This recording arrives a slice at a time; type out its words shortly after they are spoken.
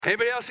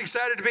Anybody else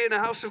excited to be in the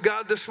house of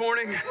God this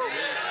morning? Yeah.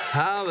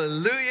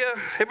 Hallelujah.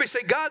 Everybody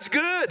say, God's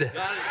good.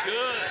 God is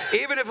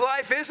good. Even if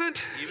life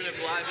isn't? Even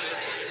if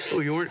life isn't. Oh,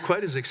 you weren't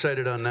quite as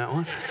excited on that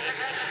one.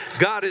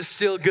 God is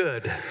still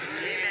good.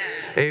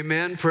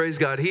 Amen. Praise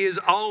God. He is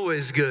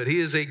always good. He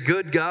is a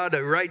good God,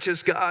 a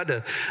righteous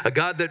God, a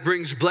God that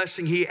brings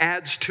blessing. He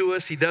adds to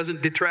us. He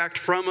doesn't detract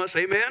from us.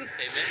 Amen? Amen.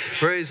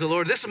 Praise the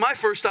Lord. This is my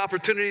first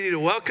opportunity to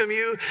welcome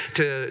you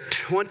to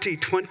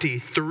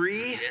 2023.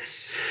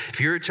 Yes. If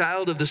you're a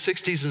child of the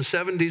 60s and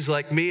 70s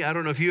like me, I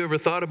don't know if you ever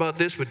thought about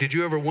this, but did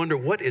you ever wonder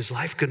what is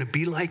life going to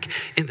be like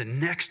in the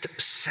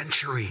next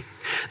century?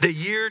 The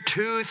year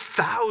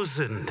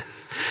 2000.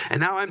 And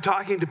now I'm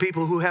talking to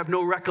people who have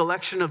no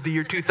recollection of the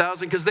year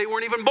 2000 because they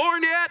weren't even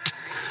born yet.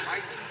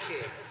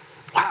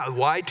 Y2K. Wow,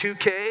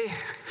 Y2K?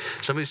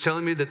 Somebody's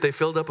telling me that they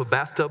filled up a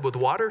bathtub with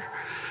water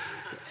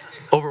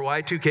over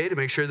Y2K to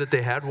make sure that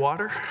they had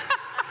water.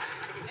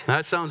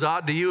 That sounds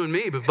odd to you and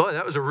me, but boy,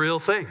 that was a real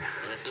thing.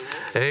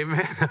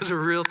 Amen. That was a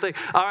real thing.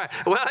 All right.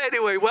 Well,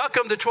 anyway,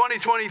 welcome to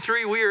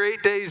 2023. We are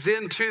 8 days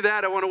into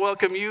that. I want to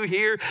welcome you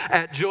here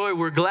at Joy.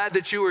 We're glad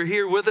that you are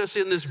here with us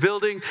in this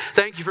building.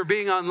 Thank you for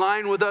being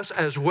online with us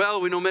as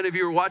well. We know many of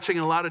you are watching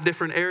in a lot of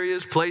different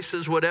areas,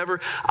 places, whatever.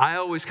 I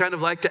always kind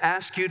of like to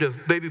ask you to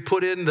maybe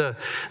put in the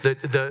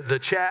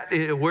chat.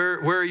 Where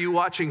are you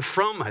watching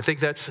from? I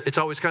think it's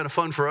always kind of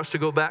fun for us to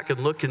go back and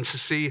look and to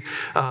see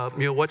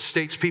what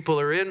states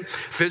people are in,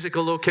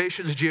 physical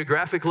locations,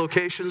 geographic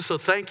locations. So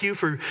thank you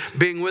for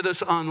being with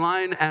us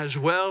online as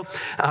well.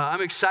 I'm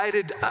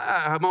excited.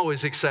 I'm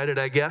always excited,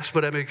 I guess,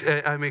 but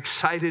I'm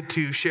excited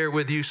to share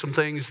with you some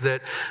things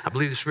that I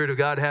believe the Spirit of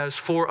God has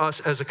for us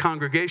as a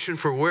congregation,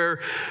 for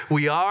where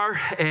we are.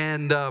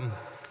 And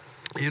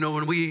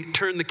when we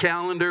turn the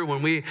calendar,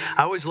 I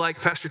always like,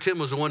 Pastor Tim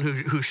was the one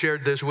who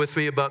shared this with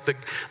me about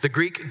the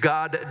Greek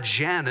god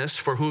Janus,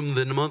 for whom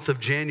the month of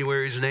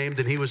January is named,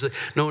 and he was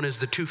known as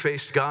the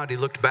two-faced god. He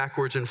looked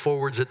backwards and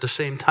forwards at the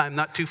same time,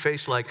 not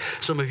two-faced like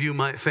some of you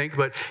might think,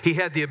 but he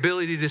had the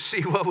ability to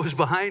see what was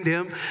behind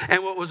him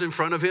and what was in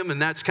front of him, and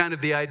that's kind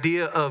of the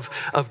idea of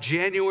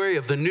January,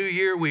 of the new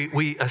year.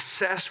 We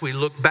assess, we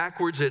look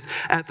backwards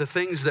at the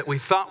things that we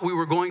thought we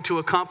were going to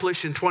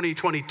accomplish in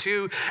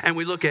 2022, and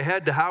we look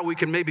ahead to how we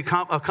can maybe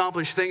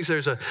accomplish things.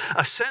 There's a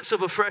sense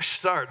of a fresh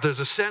start.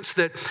 There's a sense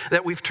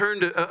that we've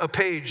turned a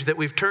page, that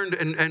we've turned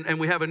and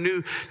we have a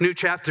new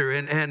chapter.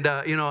 And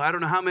I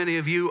don't know how many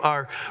of you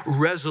are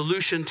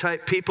resolution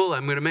type people.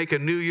 I'm going to make a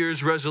New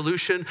Year's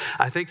resolution.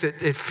 I think that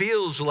it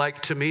feels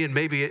like to me, and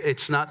maybe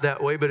it's not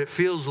that way, but it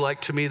feels like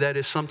to me that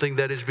is something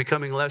that is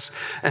becoming less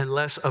and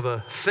less of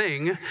a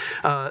thing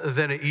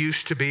than it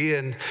used to be.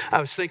 And I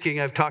was thinking,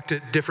 I've talked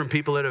to different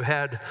people that have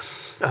had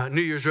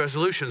New Year's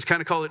resolutions,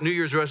 kind of call it New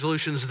Year's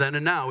resolutions then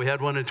and now. We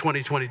had one in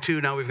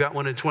 2022. Now we've got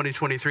one in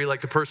 2023,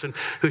 like the person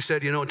who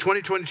said, in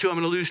 2022, I'm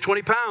going to lose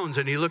 20 pounds.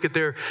 And you look at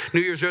their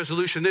New Year's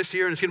resolution this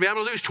year, and it's going to be, I'm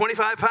going to lose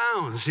 25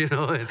 pounds,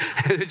 and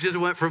it just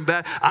went from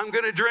bad. I'm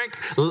going to drink.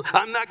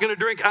 I'm not going to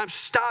drink. I'm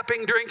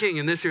stopping drinking.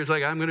 And this year it's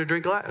like, I'm going to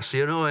drink less,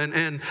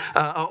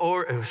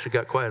 or it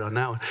got quiet on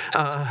that one.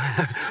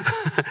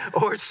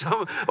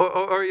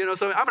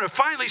 So I'm going to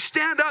finally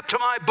stand up to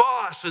my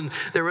boss. And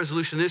their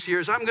resolution this year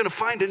is, I'm going to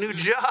find a new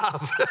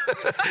job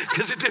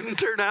because it didn't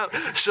turn out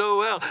so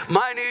well.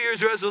 My New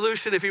Year's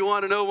resolution, if you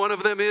want to know, one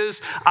of them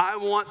is I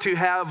want to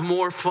have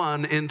more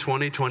fun in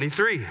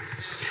 2023.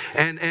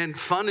 And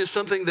fun is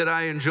something that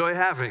I enjoy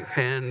having,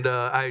 and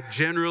I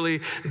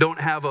generally don't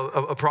have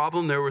a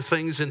problem. There were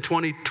things in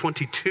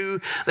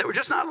 2022 that were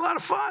just not a lot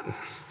of fun.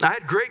 I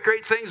had great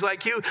things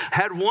like you,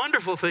 had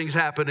wonderful things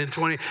happen in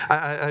 20.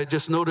 I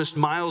just noticed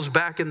Miles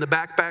back in the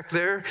backpack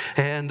there,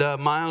 and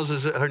Miles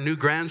is our new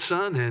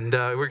grandson, and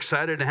we're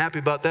excited and happy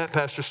about that.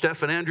 Pastor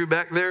Steph and Andrew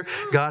back there,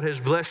 God has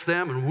blessed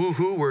them, and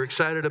woohoo, we're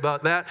excited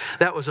about that.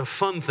 That was a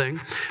fun thing.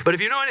 But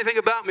if you know anything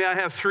about me, I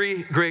have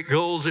three great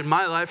goals in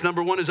my life.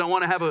 Number one is I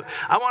want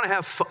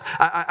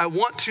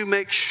to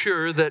make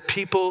sure that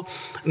people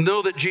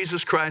know that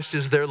Jesus Christ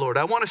is their Lord.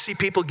 I want to see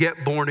people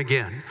get born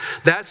again.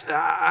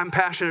 I'm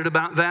passionate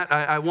about that.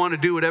 I want to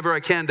do whatever I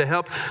can to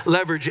help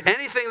leverage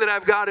anything that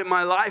I've got in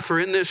my life or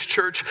in this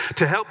church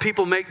to help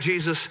people make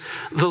Jesus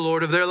the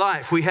Lord of their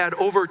life. We had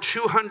over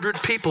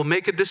 200 people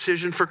make a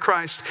decision for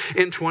Christ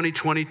in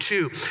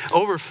 2022.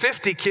 Over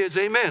 50 kids,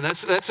 amen.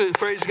 That's a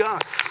praise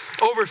God.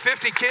 Over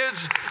 50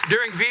 kids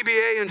during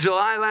VBA in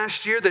July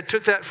last year that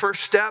took that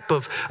first step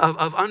of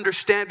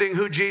understanding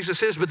who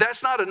Jesus is. But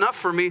that's not enough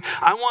for me.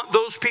 I want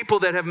those people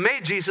that have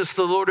made Jesus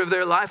the Lord of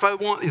their life, I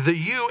want the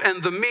you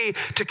and the me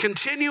to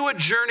continue a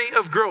journey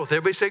of growth.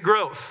 Everybody say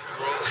growth.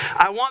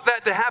 I want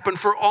that to happen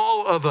for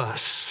all of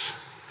us.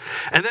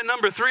 And then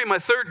number three, my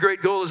third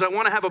great goal is I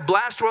want to have a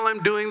blast while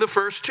I'm doing the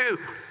first two.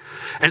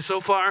 And so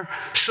far,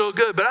 so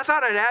good. But I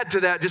thought I'd add to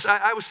that.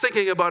 I was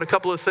thinking about a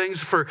couple of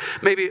things for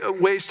maybe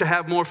ways to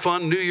have more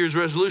fun, New Year's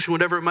resolution,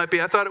 whatever it might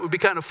be. I thought it would be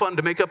kind of fun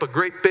to make up a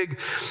great big,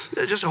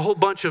 just a whole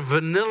bunch of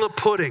vanilla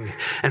pudding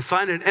and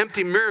find an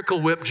empty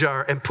Miracle Whip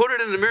jar and put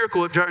it in the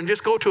Miracle Whip jar and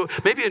just go to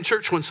maybe in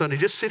church one Sunday,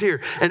 just sit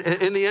here and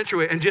in the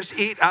entryway and just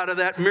eat out of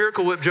that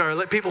Miracle Whip jar.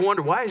 Let people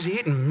wonder, why is he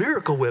eating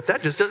Miracle Whip?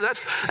 That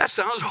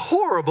sounds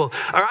horrible.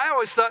 Or I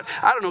always thought,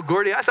 I don't know,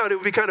 Gordy, I thought it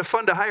would be kind of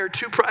fun to hire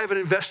 2 private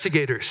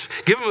investigators.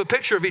 Give them a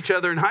picture of each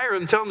other and hire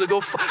them, tell them to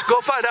go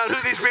find out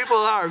who these people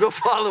are. Go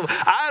follow them.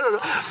 I don't know.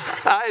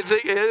 I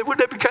think, wouldn't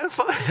that be kind of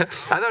fun? I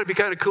thought it'd be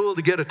kind of cool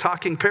to get a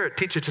talking parrot,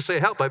 teach it to say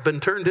help. I've been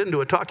turned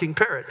into a talking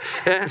parrot.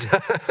 And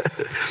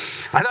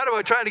I thought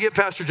about trying to get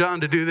Pastor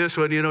John to do this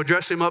one,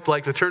 dress him up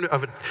like the turn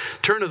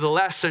of the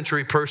last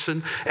century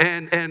person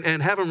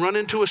and have him run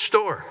into a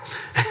store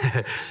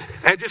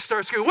and just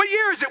start screaming, what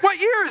year is it? What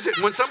year is it?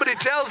 And when somebody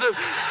tells him,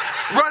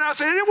 run out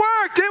saying, it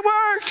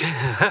worked.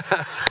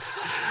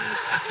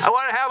 I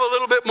want to have a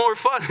little bit more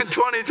fun in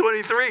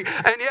 2023.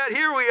 And yet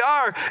here we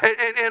are.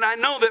 And I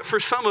know that for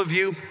some of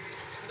you,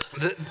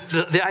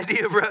 the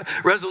idea of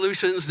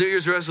resolutions, New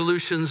Year's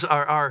resolutions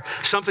are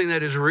something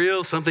that is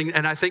real,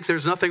 and I think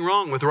there's nothing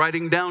wrong with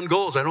writing down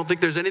goals. I don't think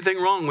there's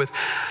anything wrong with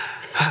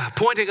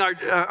pointing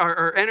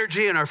our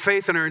energy and our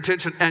faith and our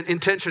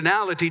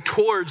intentionality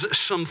towards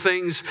some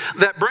things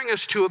that bring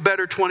us to a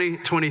better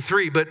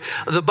 2023. But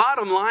the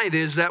bottom line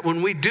is that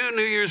when we do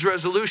New Year's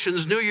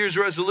resolutions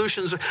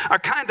are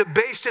kind of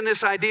based in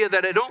this idea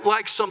that I don't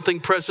like something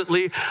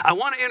presently. I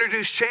want to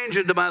introduce change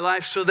into my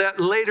life so that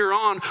later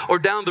on or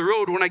down the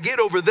road, when I get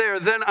over there,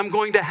 then I'm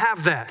going to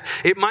have that.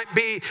 It might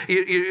be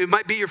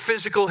your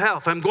physical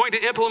health. I'm going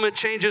to implement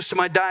changes to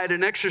my diet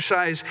and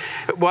exercise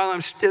while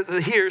I'm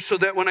here so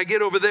that when I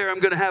get over there, I'm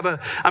going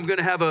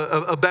to have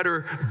a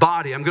better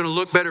body. I'm going to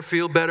look better,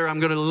 feel better. I'm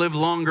going to live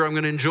longer. I'm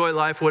going to enjoy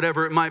life,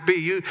 whatever it might be.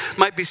 You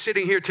might be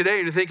sitting here today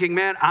and you're thinking,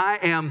 man, I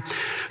am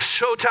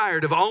so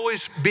tired of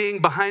always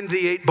being behind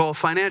the 8 ball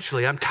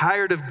financially. I'm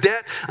tired of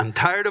debt. I'm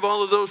tired of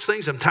all of those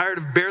things. I'm tired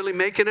of barely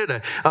making it,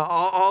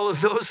 all of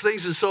those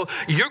things. And so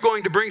you're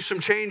going to bring some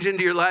change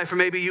into your life, or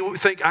maybe you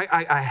think,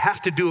 I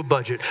have to do a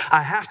budget.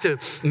 I have to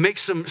make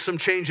some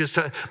changes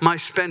to my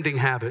spending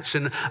habits.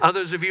 And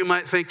others of you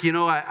might think,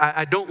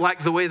 I don't like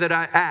the way that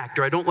I act,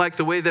 or I don't like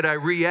the way that I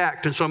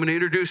react. And so I'm going to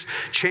introduce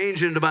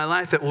change into my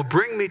life that will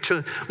bring me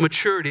to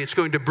maturity. It's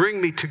going to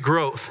bring me to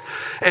growth.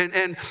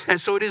 And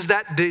so it is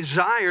that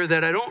desire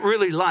that I don't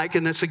really like,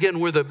 and that's again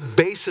where the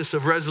basis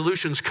of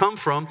resolutions come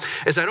from,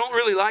 is I don't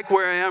really like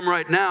where I am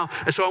right now.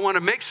 And so I want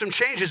to make some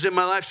changes in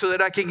my life so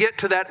that I can get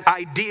to that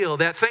ideal,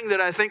 that thing that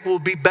I think will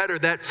be better,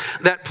 that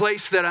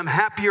place that I'm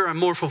happier, I'm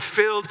more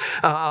fulfilled,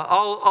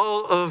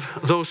 all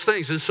of those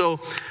things. And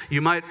so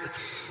you might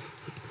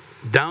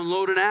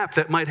download an app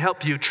that might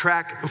help you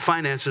track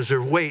finances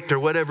or weight or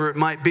whatever it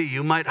might be.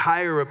 You might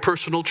hire a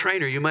personal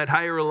trainer. You might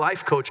hire a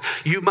life coach.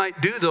 You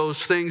might do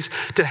those things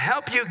to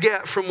help you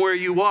get from where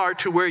you are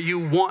to where you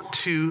want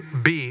to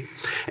be.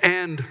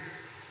 And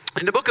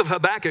in the book of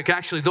Habakkuk,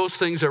 actually, those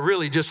things are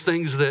really just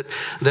things that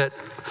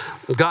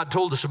God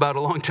told us about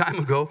a long time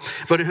ago.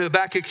 But in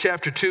Habakkuk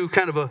chapter 2,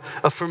 kind of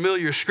a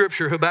familiar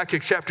scripture,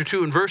 Habakkuk chapter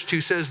 2 and verse 2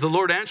 says, the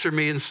Lord answered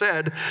me and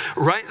said,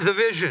 write the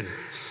vision.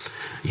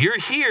 You're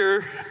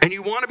here and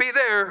you want to be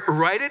there,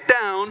 write it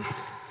down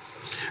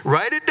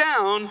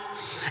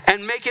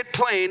and make it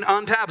plain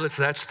on tablets.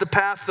 That's the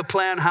path, the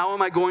plan. How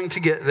am I going to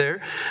get there?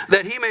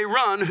 That he may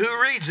run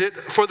who reads it,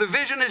 for the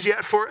vision is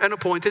yet for an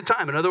appointed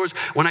time. In other words,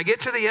 when I get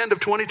to the end of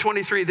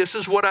 2023, this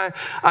is what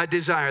I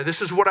desire. This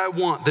is what I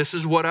want. This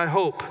is what I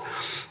hope.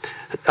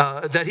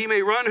 That he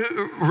may run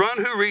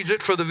who reads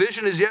it, for the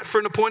vision is yet for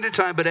an appointed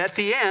time. But at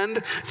the end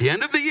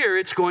of the year,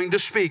 it's going to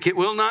speak. It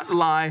will not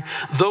lie.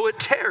 Though it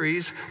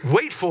tarries,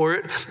 wait for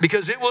it,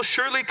 because it will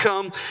surely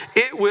come.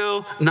 It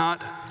will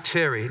not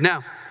tarry.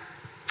 Now,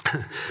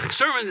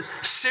 sermon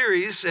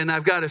series, and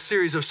I've got a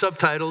series of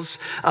subtitles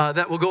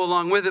that will go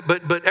along with it,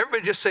 but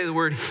everybody just say the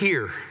word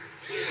here.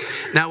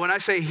 Now, when I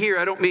say here,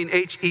 I don't mean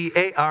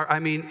H-E-A-R, I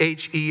mean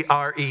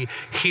H-E-R-E,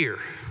 here.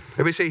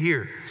 Everybody say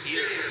here.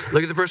 Here.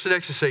 Look at the person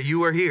next to say,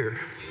 you are here.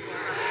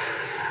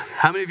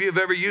 How many of you have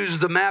ever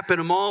used the map in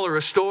a mall or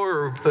a store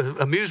or an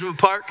amusement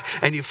park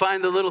and you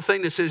find the little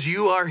thing that says,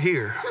 you are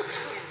here?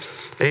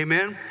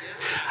 Amen.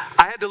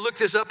 I had to look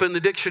this up in the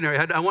dictionary.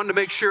 I wanted to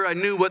make sure I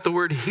knew what the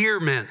word here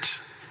meant.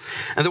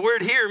 And the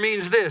word here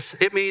means this.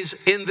 It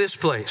means in this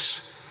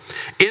place,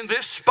 in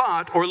this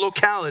spot or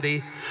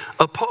locality,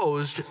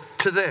 opposed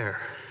to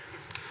there.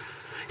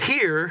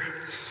 Here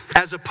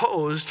as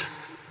opposed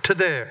to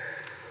there.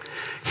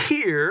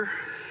 Here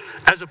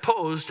as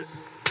opposed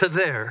to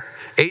there.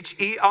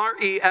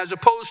 H-E-R-E, as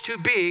opposed to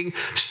being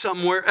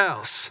somewhere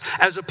else,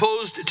 as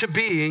opposed to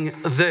being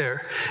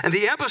there. And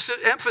the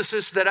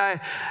emphasis that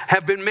I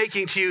have been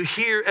making to you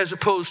here as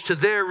opposed to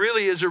there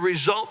really is a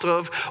result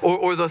of,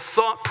 or the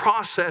thought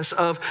process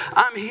of,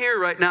 I'm here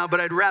right now, but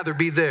I'd rather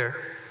be there.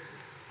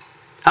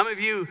 How many of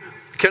you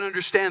can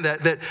understand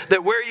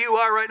that where you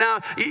are right now,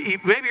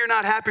 maybe you're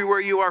not happy where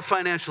you are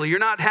financially. You're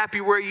not happy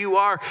where you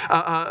are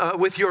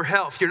with your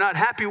health. You're not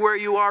happy where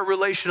you are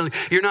relationally.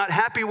 You're not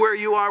happy where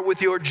you are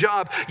with your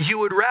job. You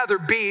would rather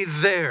be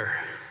there.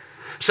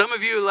 Some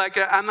of you, like,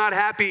 I'm not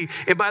happy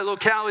in my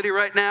locality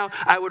right now.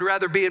 I would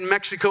rather be in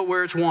Mexico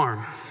where it's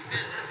warm.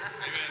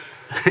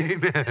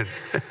 Amen.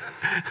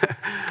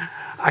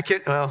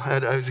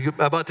 I was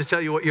about to tell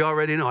you what you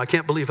already know. I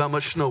can't believe how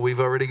much snow we've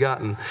already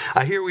gotten.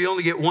 I hear we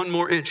only get one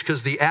more inch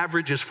because the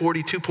average is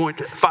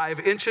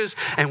 42.5 inches,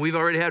 and we've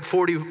already had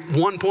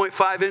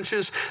 41.5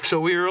 inches, so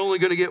we are only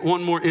going to get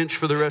one more inch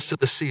for the rest of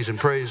the season.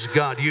 Praise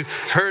God. You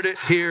heard it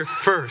here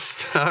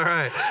first. All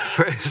right.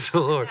 Praise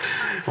the Lord.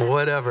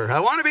 Whatever.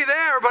 I want to be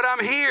there, but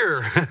I'm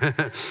here.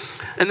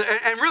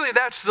 and really,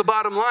 that's the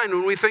bottom line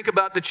when we think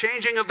about the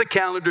changing of the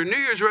calendar, New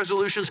Year's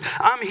resolutions.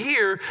 I'm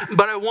here,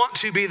 but I want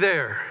to be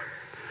there.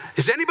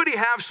 Does anybody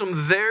have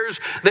some theirs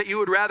that you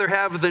would rather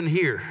have than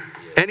here?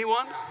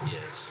 Anyone? Yes.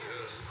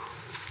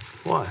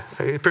 Why?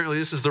 Apparently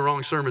this is the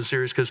wrong sermon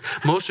series because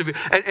most of you,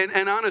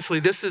 and honestly,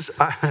 this is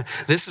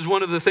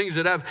one of the things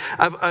that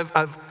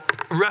I've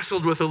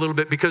wrestled with a little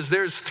bit, because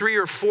there's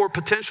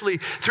potentially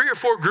three or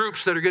four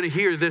groups that are going to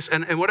hear this,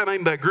 and what I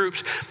mean by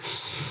groups,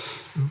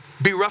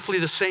 be roughly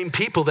the same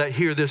people that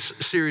hear this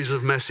series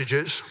of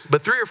messages,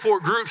 but three or four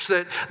groups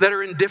that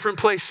are in different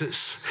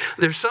places.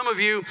 There's some of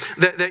you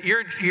that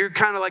you're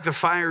kind of like the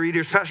fire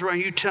eaters. Pastor Ryan,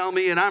 you tell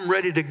me and I'm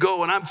ready to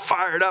go and I'm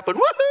fired up and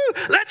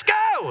woohoo, let's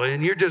go.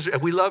 And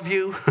we love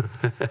you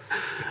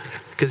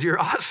because you're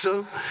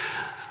awesome.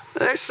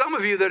 There's some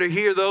of you that are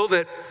here though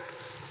that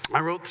I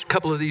wrote a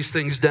couple of these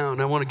things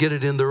down. I want to get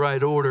it in the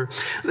right order.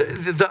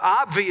 The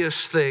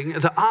obvious thing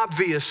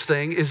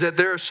is that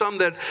there are some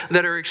that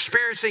are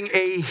experiencing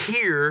a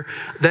here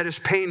that is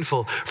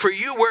painful. For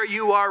you, where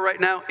you are right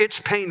now, it's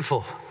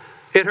painful.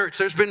 It hurts.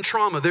 There's been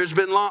trauma. There's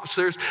been loss.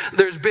 There's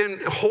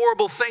been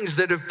horrible things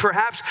that have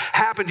perhaps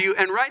happened to you.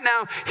 And right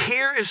now,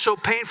 here is so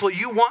painful.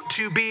 You want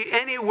to be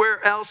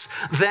anywhere else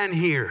than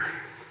here.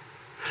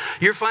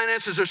 Your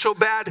finances are so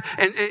bad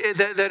and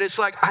that it's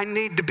like, I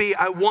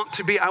want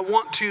to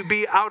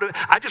be out of,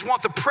 I just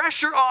want the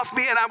pressure off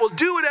me, and I will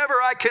do whatever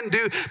I can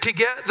do to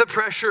get the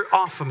pressure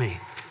off of me.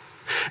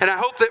 And I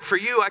hope that for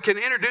you, I can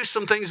introduce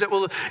some things that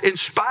will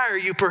inspire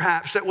you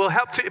perhaps, that will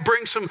help to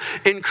bring some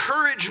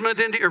encouragement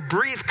into, or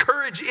breathe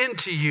courage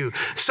into you.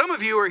 Some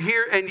of you are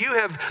here and you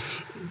have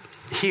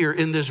here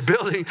in this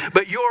building,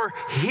 but you're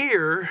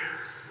here,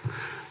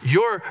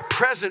 your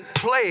present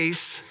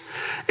place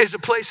is a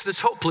place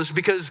that's hopeless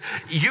because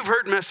you've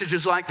heard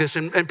messages like this.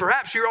 And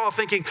perhaps you're all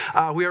thinking,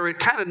 we already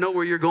kind of know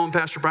where you're going,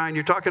 Pastor Brian.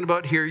 You're talking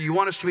about here. You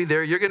want us to be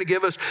there. You're going to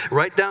give us,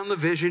 write down the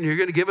vision. You're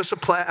going to give us a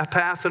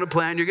path and a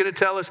plan. You're going to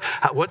tell us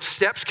what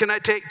steps can I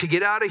take to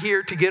get out of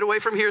here, to get away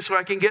from here so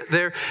I can get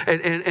there.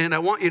 And I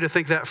want you to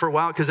think that for a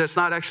while, because that's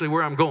not actually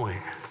where I'm going.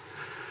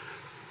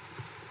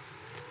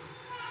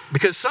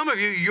 Because some of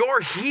you, you're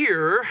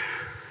here.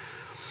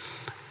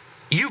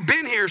 You've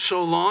been here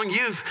so long,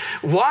 you've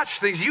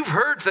watched things, you've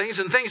heard things,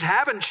 and things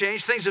haven't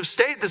changed. Things have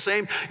stayed the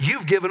same.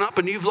 You've given up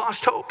and you've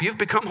lost hope. You've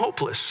become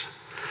hopeless.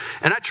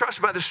 And I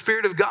trust by the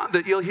Spirit of God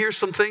that you'll hear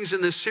some things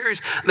in this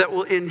series that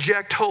will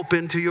inject hope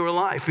into your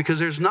life, because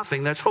there's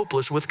nothing that's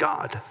hopeless with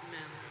God. Amen.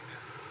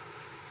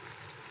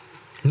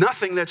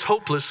 Nothing that's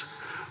hopeless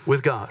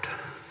with God.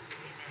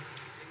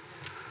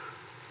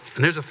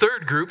 And there's a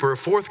third group, or a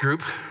fourth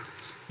group,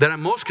 that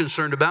I'm most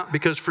concerned about,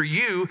 because for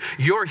you,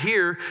 your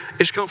here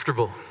is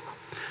comfortable.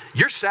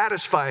 You're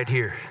satisfied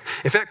here.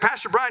 In fact,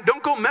 Pastor Brian,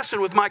 don't go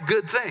messing with my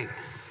good thing.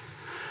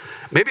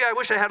 Maybe I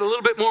wish I had a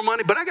little bit more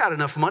money, but I got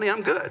enough money.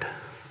 I'm good.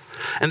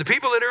 And the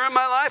people that are in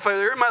my life,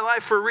 they're in my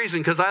life for a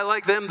reason, because I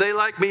like them, they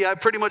like me. I've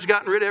pretty much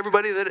gotten rid of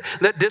everybody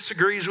that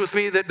disagrees with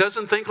me, that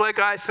doesn't think like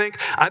I think.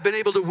 I've been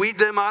able to weed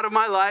them out of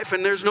my life,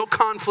 and there's no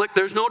conflict,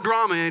 there's no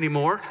drama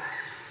anymore.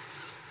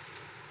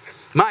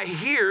 My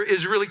here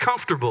is really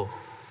comfortable.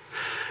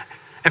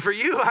 And for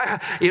you,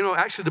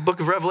 actually the book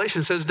of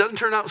Revelation says it doesn't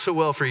turn out so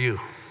well for you.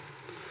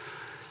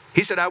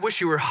 He said, I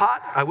wish you were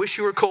hot, I wish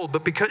you were cold,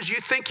 but because you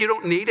think you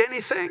don't need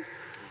anything,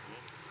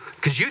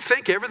 because you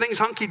think everything's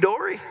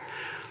hunky-dory,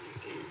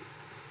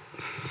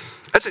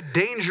 that's a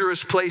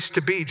dangerous place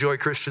to be, Joy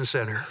Christian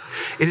Center.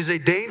 It is a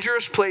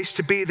dangerous place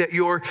to be, that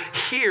your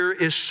here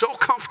is so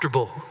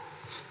comfortable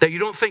that you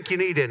don't think you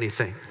need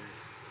anything.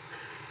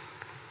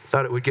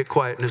 Thought it would get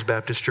quiet in this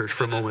Baptist church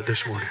for a moment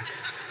this morning.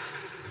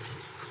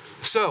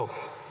 So,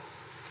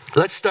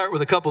 let's start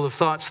with a couple of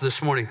thoughts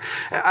this morning.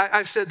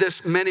 I've said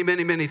this many,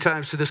 many, many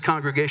times to this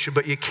congregation,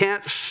 but you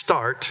can't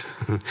start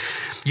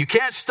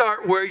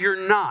where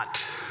you're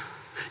not.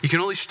 You can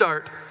only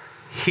start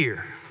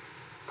here.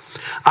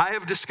 I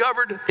have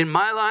discovered in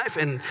my life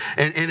and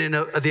in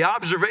the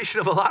observation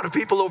of a lot of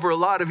people over a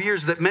lot of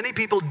years that many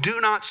people do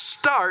not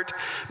start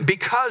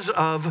because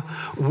of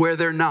where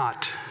they're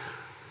not.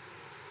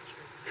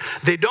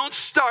 They don't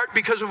start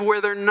because of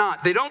where they're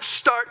not. They don't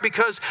start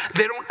because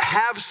they don't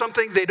have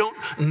something. They don't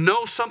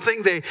know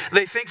something. They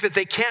think that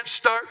they can't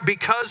start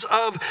because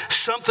of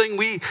something.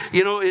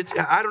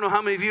 I don't know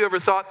how many of you ever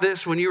thought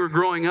this when you were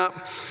growing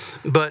up,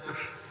 but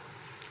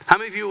how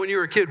many of you when you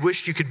were a kid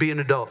wished you could be an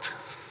adult?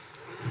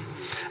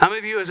 How many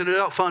of you as an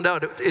adult found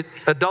out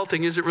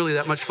adulting isn't really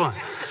that much fun?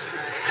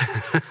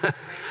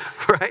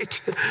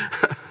 Right?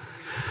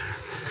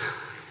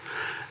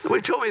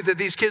 Nobody told me that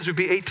these kids would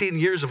be 18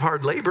 years of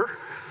hard labor.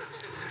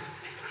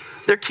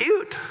 They're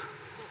cute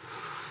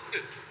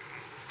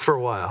for a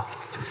while.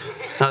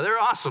 Now, they're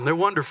awesome. They're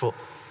wonderful.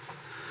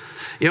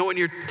 You know, when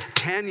you're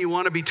 10, you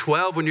want to be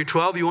 12. When you're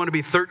 12, you want to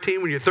be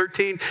 13. When you're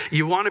 13,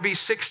 you want to be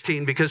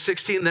 16 because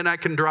 16, then I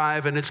can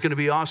drive and it's going to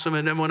be awesome.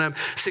 And then when I'm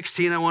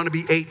 16, I want to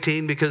be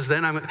 18 because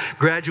then I'm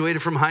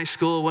graduated from high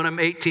school. When I'm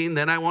 18,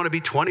 then I want to be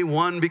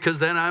 21 because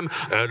then I'm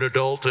an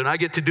adult and I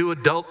get to do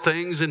adult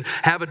things and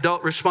have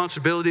adult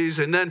responsibilities.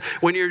 And then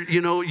when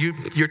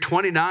you're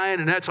 29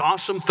 and that's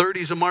awesome.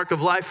 30 is a mark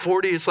of life.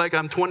 40, it's like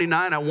I'm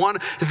 29.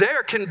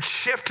 There can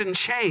shift and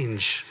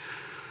change.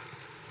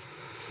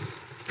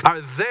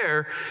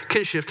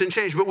 Can shift and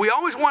change. But we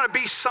always want to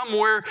be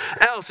somewhere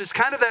else. It's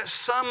kind of that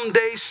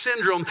someday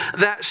syndrome,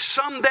 that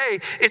someday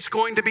it's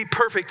going to be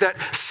perfect, that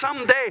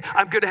someday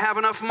I'm going to have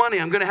enough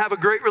money, I'm going to have a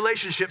great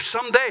relationship,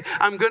 someday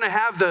I'm going to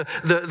have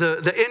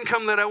the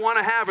income that I want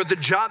to have or the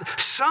job.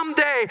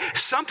 Someday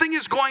something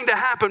is going to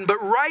happen,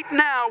 but right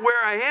now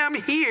where I am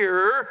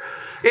here,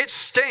 it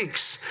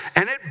stinks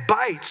and it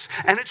bites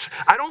and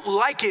I don't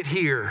like it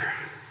here.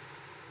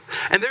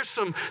 And there's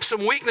some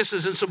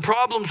weaknesses and some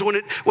problems when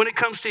it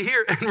comes to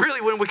here. And really,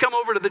 when we come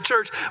over to the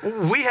church,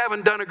 we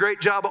haven't done a great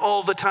job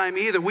all the time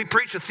either. We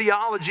preach a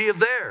theology of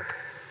there.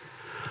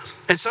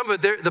 And some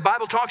of it, the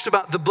Bible talks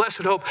about the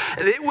blessed hope.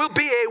 It will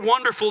be a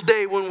wonderful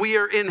day when we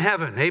are in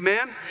heaven.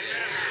 Amen?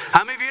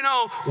 How many of you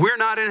know we're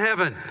not in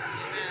heaven?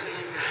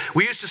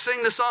 We used to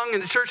sing the song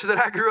in the church that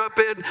I grew up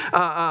in,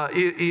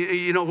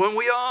 when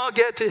we all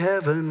get to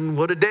heaven,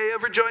 what a day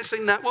of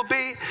rejoicing that will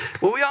be.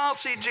 When we all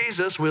see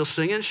Jesus, we'll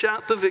sing and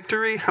shout the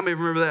victory. How many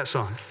remember that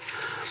song?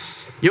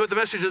 You know what the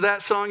message of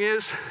that song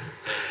is?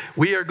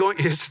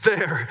 It's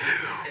there.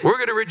 We're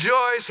going to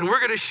rejoice and we're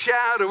going to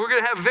shout and we're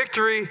going to have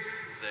victory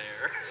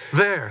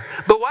there.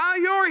 But while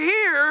you're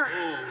here,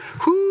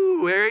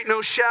 there ain't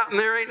no shouting,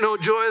 there ain't no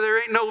joy, there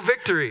ain't no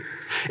victory.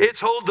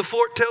 It's hold the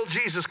fort till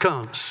Jesus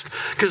comes.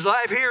 Because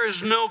life here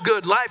is no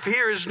good. Life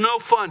here is no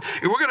fun.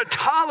 And we're going to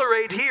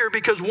tolerate here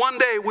because one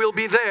day we'll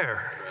be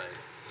there.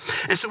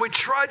 Right. And so we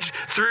trudge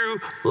through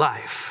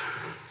life.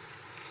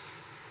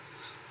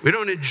 We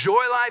don't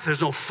enjoy life.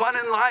 There's no fun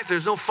in life.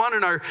 There's no fun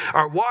in our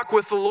walk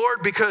with the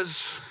Lord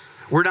because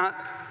we're not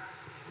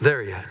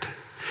there yet.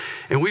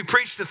 And we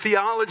preach the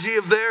theology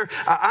of there.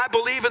 I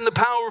believe in the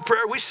power of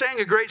prayer. We sang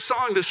a great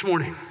song this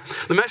morning.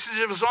 The message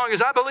of the song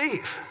is, I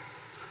believe.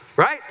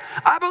 Right?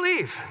 I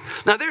believe.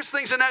 Now, there's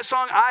things in that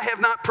song I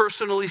have not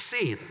personally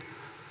seen.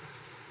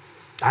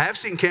 I have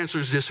seen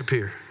cancers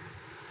disappear.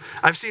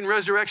 I've seen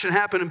resurrection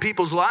happen in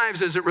people's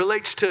lives as it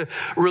relates to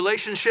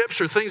relationships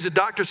or things the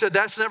doctor said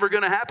that's never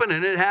going to happen,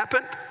 and it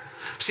happened.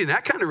 I've seen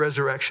that kind of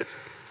resurrection.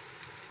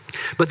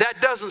 But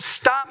that doesn't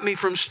stop me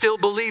from still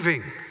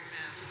believing.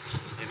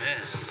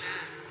 Amen.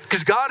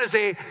 Because God is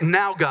a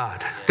now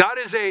God. God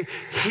is a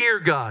here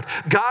God.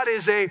 God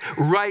is a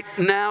right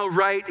now,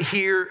 right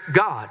here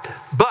God.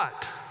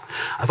 But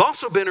I've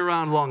also been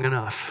around long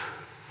enough.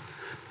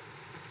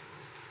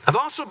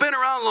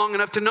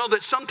 To know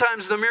that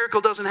sometimes the miracle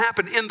doesn't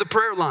happen in the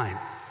prayer line.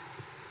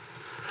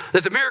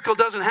 That the miracle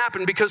doesn't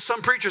happen because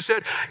some preacher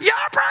said, your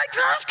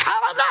breakthrough's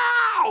coming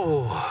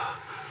now.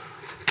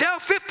 Tell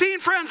 15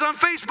 friends on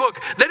Facebook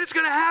that it's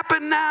going to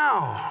happen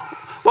now.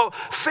 Well,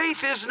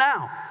 faith is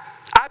now.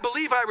 I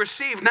believe I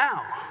receive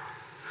now.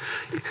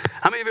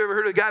 How many of you ever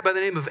heard of a guy by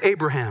the name of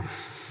Abraham?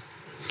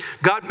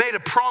 God made a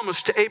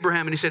promise to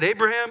Abraham, and he said,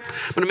 Abraham,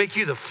 I'm going to make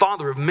you the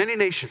father of many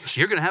nations.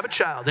 You're going to have a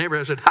child. And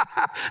Abraham said,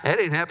 that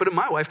ain't happening.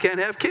 My wife can't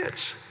have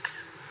kids.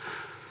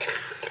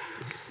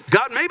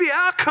 God, maybe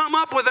I'll come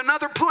up with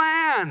another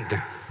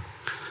plan,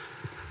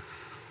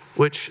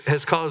 which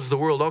has caused the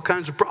world all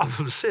kinds of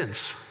problems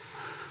since.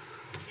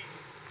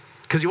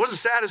 Because he wasn't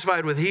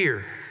satisfied with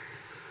here.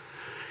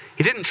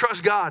 He didn't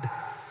trust God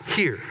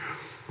here.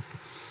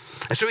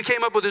 And so he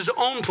came up with his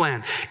own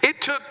plan.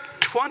 It took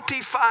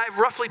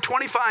roughly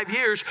 25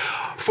 years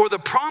for the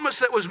promise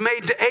that was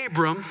made to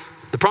Abram.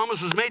 The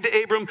promise was made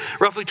to Abram.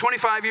 Roughly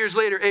 25 years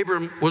later,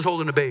 Abram was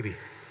holding a baby.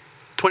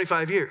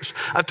 25 years.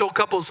 I've told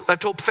couples, I've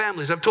told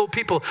families, I've told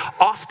people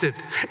often,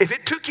 if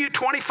it took you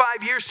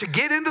 25 years to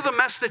get into the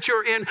mess that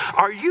you're in,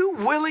 are you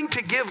willing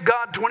to give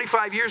God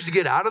 25 years to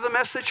get out of the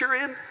mess that you're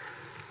in?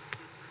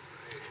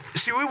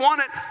 See, we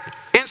want it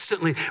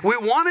instantly. We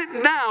want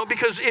it now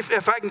because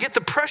if I can get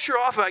the pressure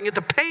off, if I can get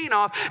the pain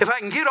off, if I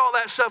can get all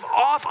that stuff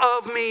off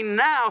of me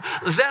now,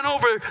 then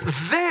over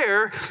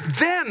there,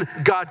 then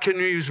God can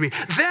use me.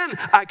 Then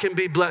I can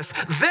be blessed.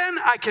 Then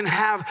I can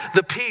have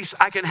the peace.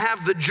 I can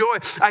have the joy.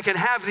 I can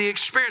have the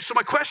experience. So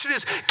my question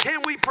is,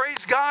 can we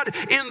praise God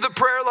in the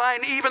prayer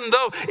line even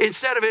though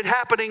instead of it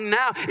happening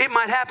now, it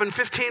might happen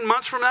 15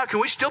 months from now? Can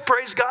we still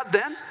praise God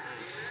then?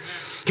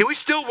 Can we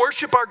still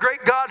worship our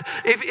great God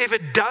if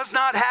it does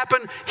not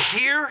happen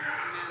here?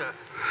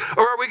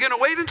 Or are we going to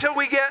wait until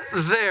we get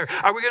there?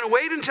 Are we going to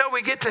wait until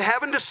we get to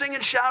heaven to sing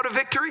and shout a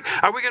victory?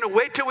 Are we going to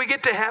wait till we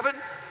get to heaven?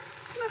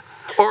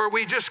 Or are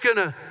we just going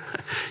to,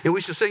 we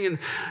used to sing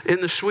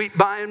in the sweet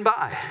by and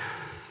by.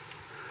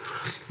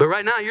 But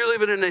right now you're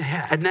living in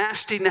a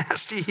nasty,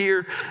 nasty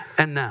here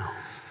and now.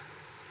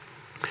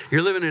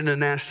 You're living in a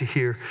nasty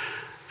here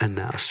and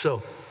now.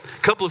 So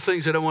a couple of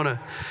things that I want to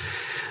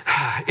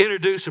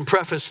introduce and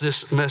preface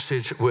this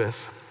message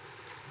with.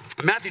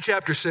 Matthew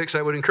chapter 6,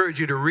 I would encourage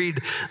you to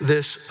read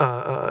this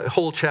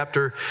whole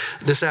chapter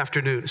this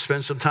afternoon.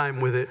 Spend some time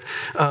with it.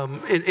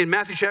 In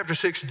Matthew chapter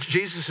 6,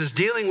 Jesus is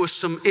dealing with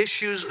some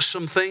issues,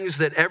 some things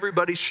that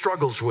everybody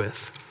struggles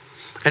with.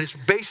 And it's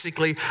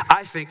basically,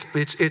 I think,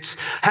 it's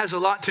has a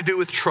lot to do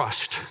with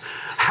trust.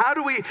 How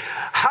do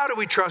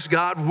we trust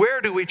God?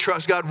 Where do we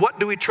trust God? What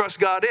do we trust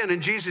God in?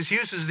 And Jesus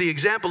uses the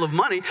example of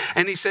money,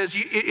 and he says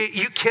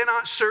you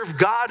cannot serve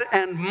God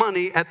and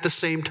money at the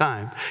same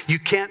time. You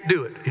can't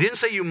do it. He didn't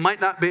say you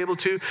might not be able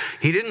to.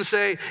 He didn't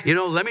say,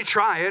 let me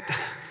try it.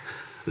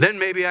 Then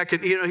maybe I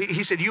could,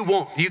 he said you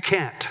won't, you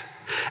can't.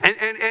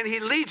 And he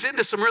leads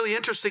into some really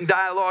interesting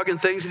dialogue and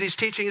things that he's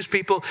teaching his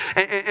people.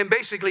 And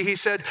basically he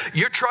said,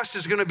 your trust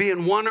is going to be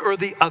in one or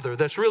the other.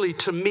 That's really,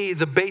 to me,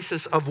 the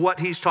basis of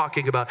what he's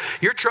talking about.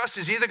 Your trust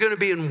is either going to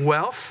be in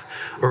wealth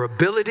or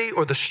ability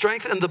or the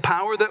strength and the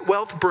power that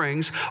wealth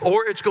brings,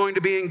 or it's going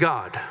to be in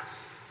God.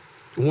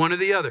 One or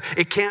the other.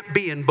 It can't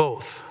be in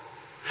both.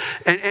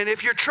 And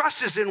if your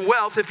trust is in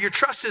wealth, if your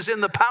trust is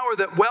in the power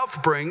that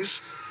wealth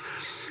brings,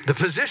 the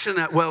position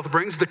that wealth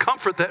brings, the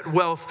comfort that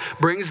wealth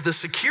brings, the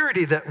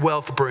security that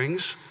wealth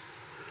brings,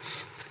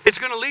 it's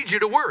going to lead you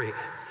to worry.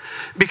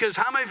 Because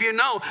how many of you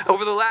know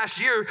over the last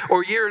year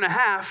or year and a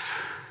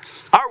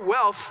half, our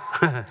wealth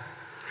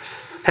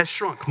has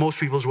shrunk.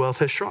 Most people's wealth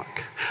has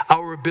shrunk.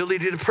 Our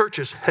ability to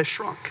purchase has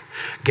shrunk.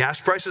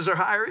 Gas prices are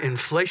higher,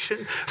 inflation,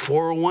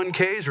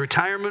 401ks,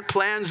 retirement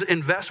plans,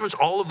 investments,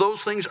 all of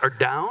those things are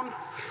down.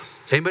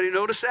 Anybody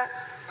notice that?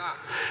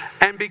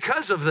 And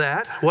because of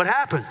that, what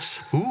happens?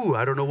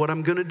 I don't know what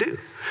I'm going to do.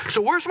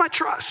 So where's my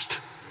trust?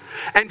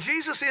 And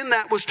Jesus in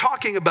that was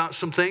talking about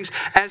some things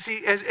and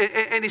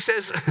he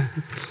says,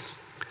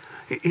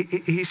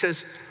 he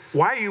says,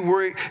 why are you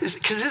worrying?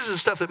 Because this is the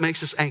stuff that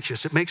makes us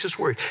anxious. It makes us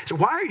worried. So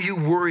why are you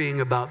worrying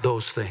about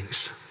those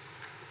things?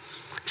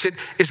 He said,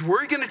 is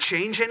worry going to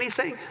change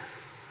anything?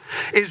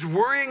 Is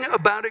worrying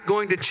about it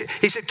going to change?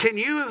 He said, can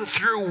you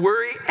through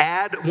worry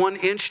add 1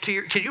 inch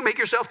to can you make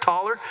yourself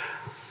taller?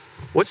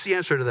 What's the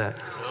answer to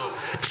that? No.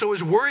 So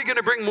is worry going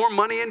to bring more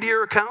money into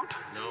your account?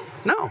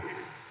 No.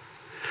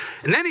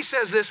 And then he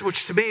says this,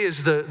 which to me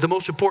is the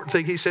most important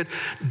thing. He said,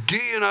 do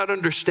you not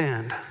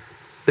understand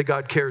that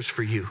God cares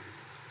for you?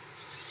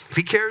 If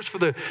he cares for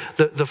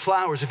the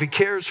flowers, if he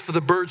cares for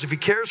the birds, if he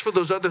cares for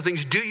those other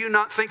things, do you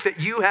not think that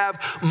you have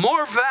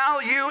more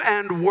value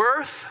and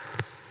worth?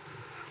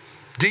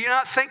 Do you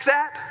not think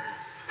that?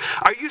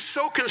 Are you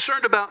so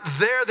concerned about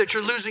there that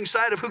you're losing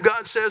sight of who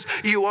God says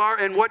you are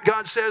and what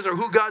God says or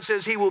who God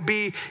says he will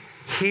be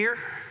here?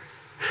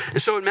 And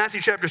so in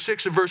Matthew chapter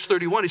 6 and verse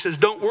 31, he says,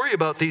 don't worry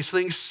about these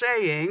things,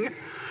 saying,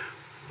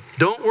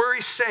 don't worry,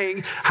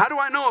 saying, how do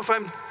I know if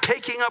I'm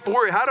taking up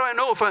worry? How do I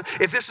know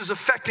if this is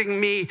affecting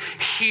me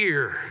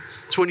here?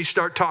 It's when you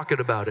start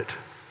talking about it.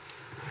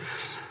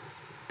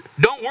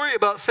 Don't worry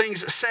about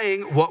things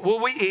saying, what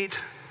will we eat?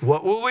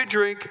 What will we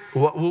drink?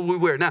 What will we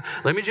wear? Now,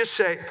 let me just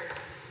say,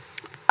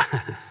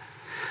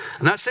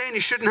 I'm not saying you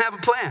shouldn't have a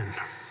plan.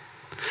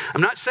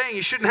 I'm not saying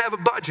you shouldn't have a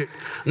budget.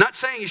 I'm not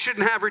saying you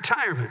shouldn't have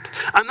retirement.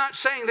 I'm not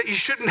saying that you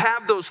shouldn't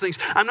have those things.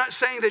 I'm not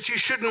saying that you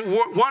shouldn't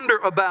wonder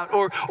about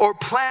or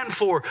plan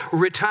for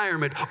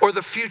retirement or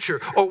the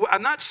future.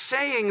 I'm not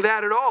saying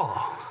that at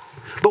all.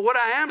 But what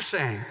I am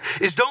saying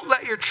is don't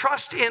let your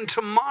trust in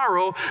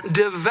tomorrow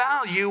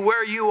devalue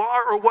where you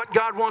are or what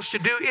God wants to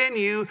do in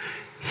you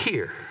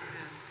here.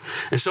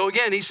 And so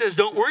again, he says,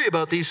 don't worry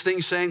about these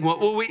things, saying,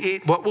 what will we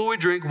eat? What will we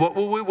drink? What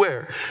will we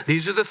wear?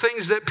 These are the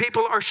things that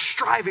people are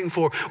striving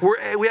for.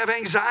 We have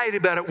anxiety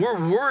about it.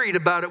 We're worried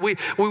about it. We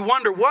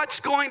wonder what's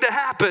going to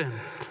happen.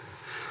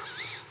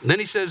 And then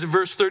he says in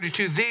verse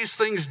 32, these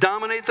things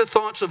dominate the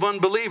thoughts of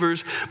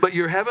unbelievers, but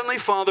your heavenly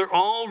Father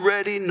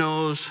already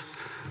knows.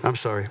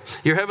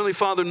 Your heavenly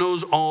Father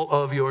knows all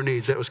of your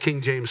needs. That was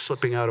King James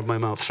slipping out of my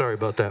mouth. Sorry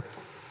about that.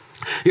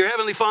 Your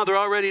heavenly Father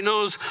already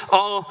knows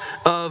all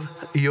of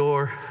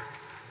your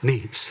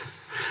needs.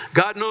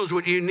 God knows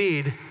what you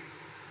need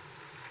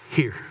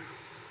here.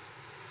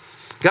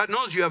 God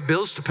knows you have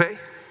bills to pay.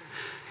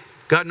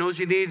 God knows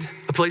you need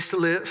a place to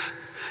live.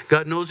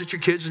 God knows that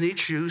your kids need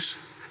shoes.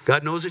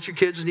 God knows that your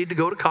kids need to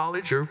go to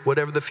college or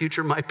whatever the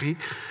future might be.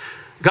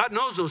 God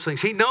knows those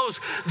things. He knows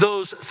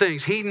those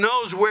things. He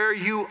knows where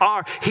you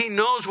are. He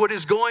knows what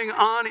is going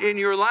on in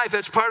your life.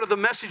 That's part of the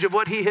message of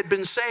what he had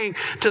been saying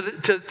to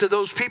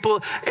those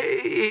people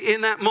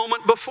in that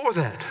moment before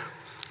that.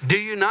 Do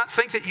you not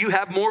think that you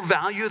have more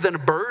value than a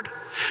bird?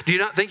 Do you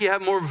not think you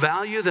have more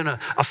value than a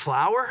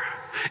flower?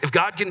 If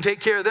God can take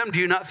care of them, do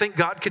you not think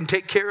God can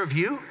take care of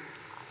you?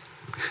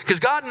 Because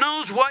God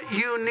knows what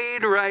you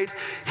need right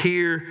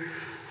here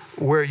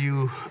where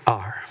you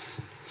are.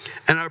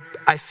 And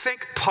I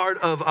think part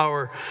of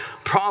our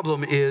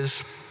problem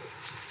is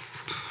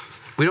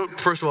we don't,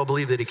 first of all,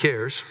 believe that he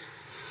cares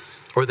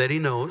or that he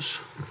knows.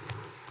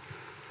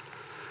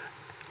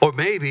 Or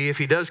maybe if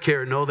he does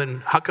care and know,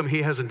 then how come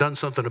he hasn't done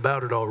something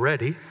about it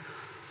already?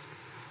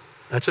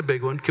 That's a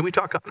big one. Can we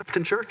talk about it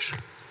in church?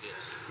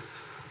 Yes.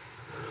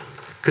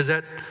 Because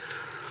that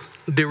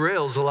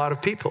derails a lot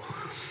of people.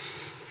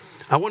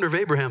 I wonder if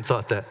Abraham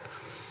thought that.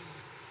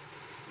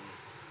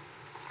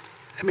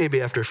 And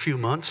maybe after a few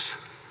months.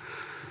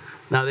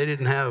 Now, they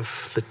didn't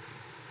have the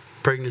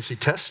pregnancy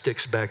test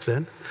sticks back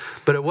then.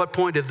 But at what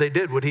point, if they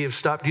did, would he have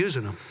stopped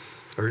using them?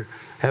 Or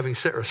having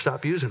Sarah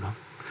stop using them?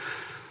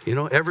 You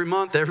know, every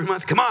month,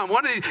 come on,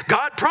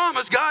 God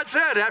promised, God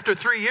said. After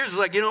 3 years, it's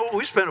like, you know,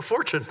 we spent a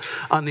fortune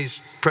on these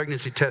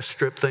pregnancy test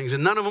strip things,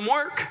 and none of them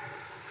work.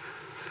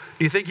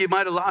 Do you think you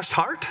might have lost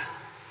heart?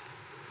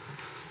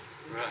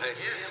 Right.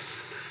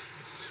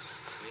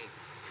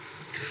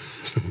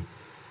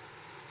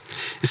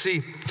 You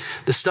see,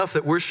 the stuff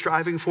that we're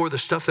striving for, the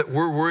stuff that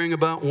we're worrying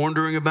about,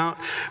 wondering about,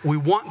 we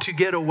want to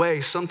get away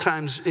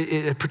sometimes,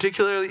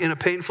 particularly in a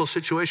painful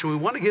situation, we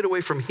want to get away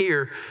from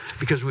here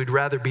because we'd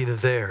rather be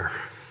there.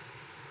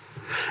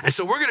 And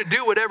so we're going to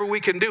do whatever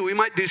we can do. We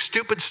might do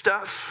stupid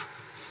stuff.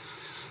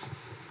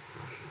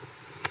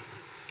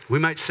 We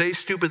might say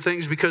stupid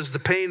things because the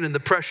pain and the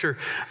pressure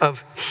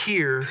of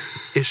here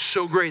is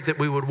so great that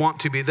we would want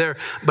to be there.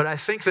 But I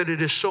think that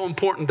it is so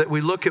important that we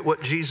look at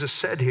what Jesus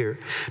said here.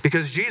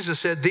 Because Jesus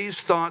said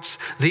these thoughts,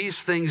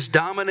 these things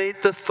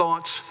dominate the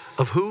thoughts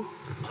of who?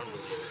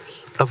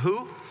 Unbelievers. Of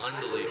who?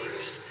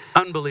 Unbelievers.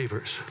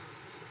 Unbelievers.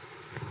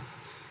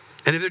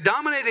 And if they're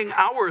dominating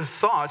our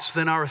thoughts,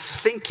 then our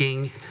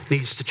thinking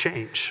needs to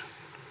change.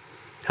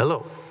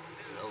 Hello.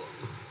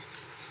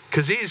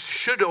 Because these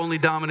should only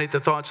dominate the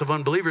thoughts of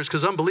unbelievers,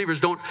 because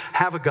unbelievers don't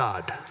have a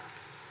God.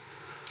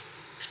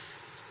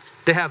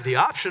 They have the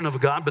option of a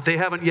God, but they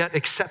haven't yet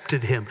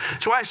accepted him.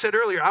 That's why I said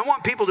earlier, I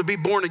want people to be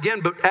born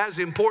again, but as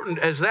important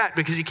as that,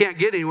 because you can't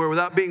get anywhere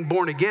without being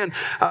born again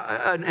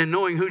and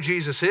knowing who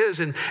Jesus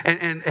is and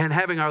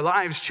having our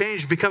lives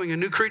changed, becoming a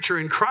new creature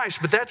in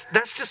Christ. But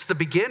that's just the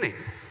beginning.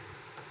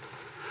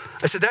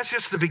 I said, that's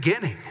just the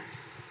beginning.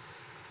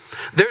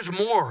 There's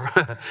more.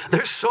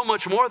 There's so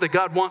much more that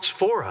God wants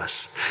for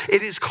us.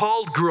 It is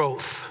called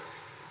growth.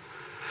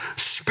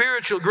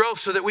 Spiritual growth,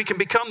 so that we can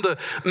become the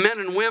men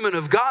and women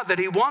of God that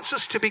he wants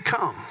us to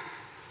become.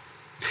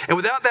 And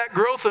without that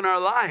growth in our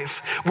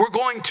life, we're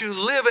going to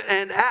live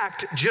and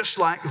act just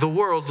like the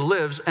world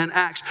lives and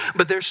acts.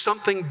 But there's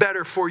something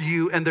better for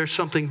you, and there's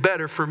something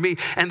better for me.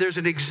 And there's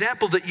an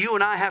example that you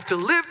and I have to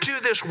live to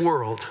this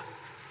world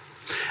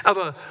of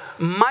a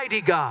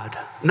mighty God,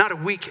 not a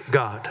weak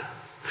God.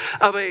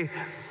 Of a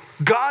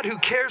God who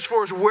cares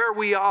for us where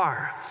we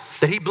are,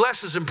 that he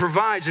blesses and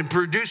provides and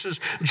produces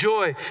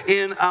joy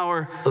in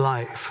our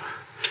life.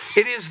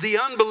 It is the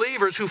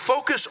unbelievers who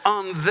focus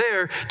on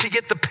there to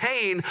get the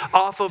pain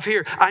off of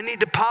here. I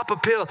need to pop a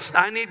pill.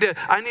 I need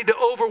to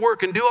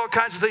overwork and do all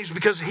kinds of things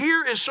because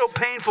here is so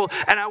painful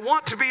and I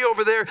want to be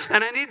over there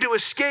and I need to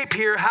escape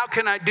here. How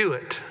can I do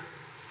it?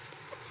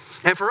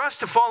 And for us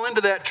to fall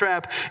into that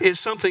trap is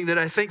something that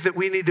I think that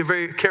we need to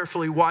very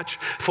carefully watch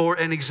for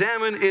and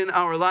examine in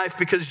our life,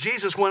 because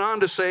Jesus went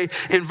on to say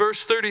in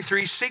verse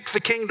 33, seek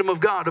the kingdom of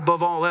God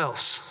above all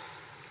else.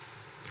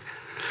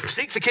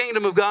 Seek the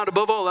kingdom of God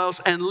above all else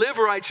and live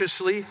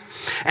righteously,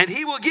 and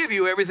he will give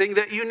you everything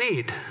that you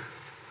need.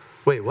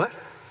 Wait, what?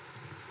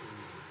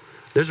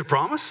 There's a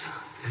promise?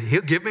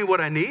 He'll give me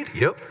what I need?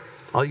 Yep.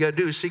 All you got to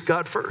do is seek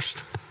God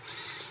first.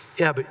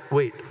 Yeah, but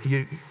wait,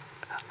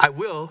 I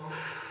will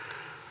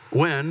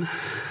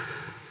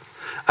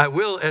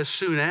as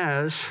soon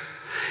as,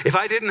 if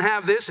I didn't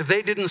have this, if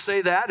they didn't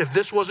say that, if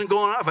this wasn't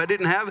going on, if I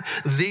didn't have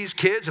these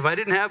kids, if I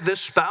didn't have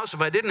this spouse,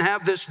 if I didn't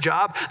have this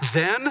job,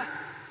 then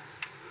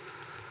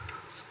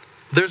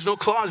there's no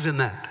clause in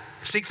that.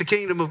 Seek the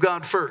kingdom of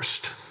God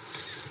first.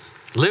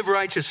 Live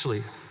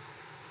righteously,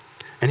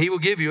 and he will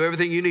give you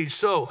everything you need.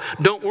 So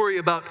don't worry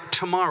about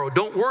tomorrow.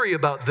 Don't worry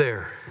about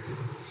there.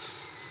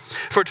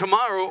 For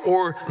tomorrow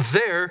or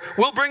there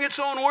will bring its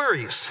own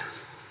worries.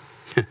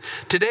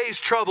 Today's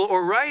trouble,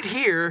 or right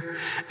here,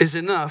 is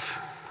enough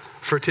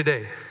for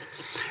today.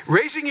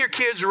 Raising your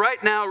kids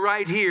right now,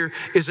 right here,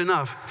 is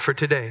enough for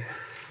today.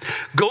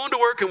 Going to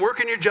work and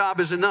working your job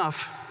is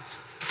enough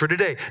for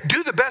today.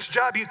 Do the best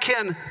job you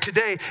can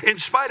today in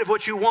spite of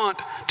what you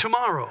want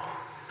tomorrow.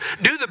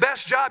 Do the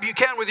best job you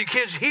can with your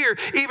kids here,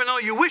 even though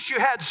you wish you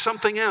had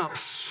something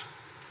else.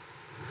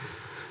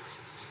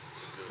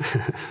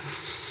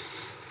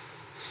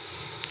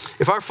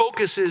 If our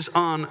focus is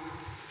on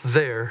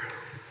there,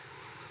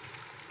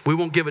 we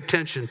won't give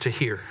attention to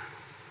here.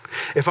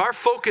 If our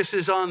focus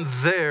is on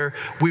there,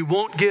 we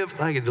won't give,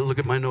 I get to look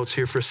at my notes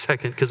here for a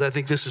second because I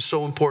think this is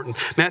so important.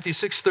 Matthew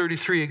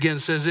 6:33 again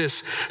says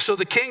this, so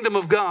the kingdom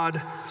of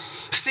God,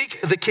 seek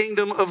the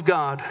kingdom of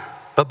God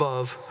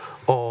above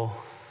all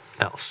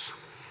else.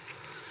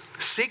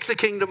 Seek the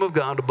kingdom of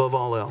God above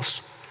all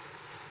else.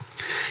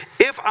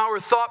 If our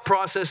thought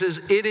process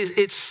is,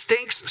 it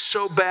stinks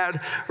so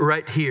bad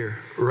right here,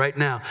 right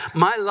now.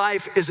 My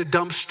life is a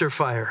dumpster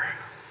fire.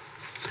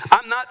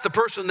 I'm not the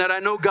person that I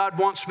know God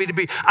wants me to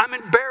be. I'm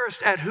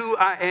embarrassed at who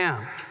I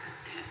am.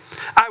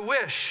 I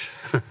wish.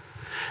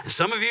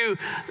 Some of you,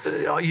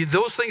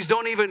 those things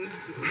don't even,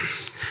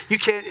 you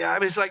can't, I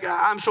mean, it's like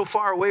I'm so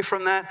far away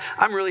from that.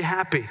 I'm really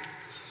happy.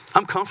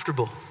 I'm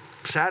comfortable,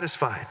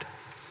 satisfied.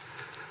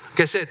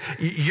 Like I said,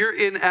 you're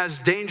in as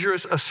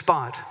dangerous a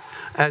spot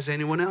as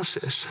anyone else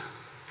is.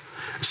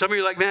 Some of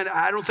you are like, man,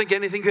 I don't think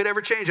anything could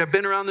ever change. I've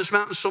been around this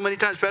mountain so many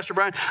times, Pastor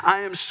Brian. I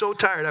am so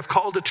tired. I've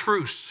called a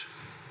truce.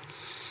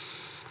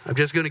 I'm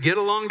just going to get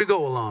along to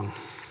go along.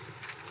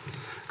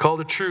 Called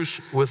a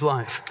truce with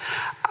life.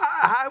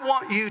 I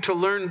want you to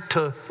learn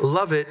to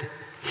love it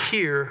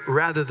here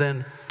rather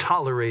than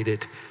tolerate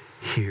it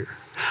here.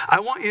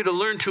 I want you to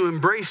learn to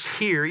embrace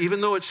here, even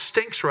though it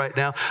stinks right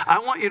now. I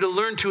want you to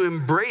learn to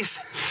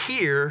embrace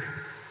here.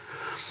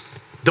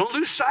 Don't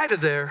lose sight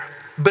of there,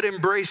 but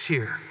embrace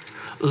here.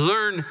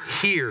 Learn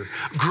here.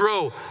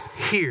 Grow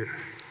here.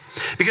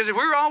 Because if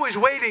we're always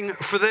waiting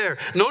for there,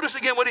 notice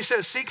again what he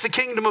says, seek the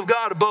kingdom of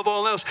God above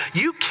all else.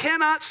 You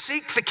cannot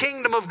seek the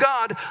kingdom of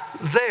God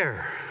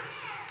there.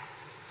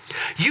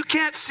 You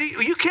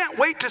can't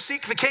wait to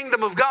seek the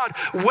kingdom of God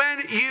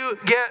when you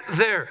get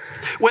there.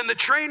 When the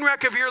train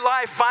wreck of your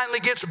life finally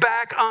gets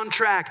back on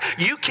track.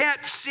 You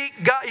can't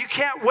seek God, you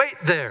can't wait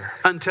there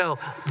until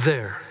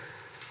there.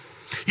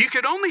 You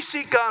can only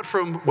seek God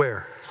from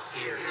where?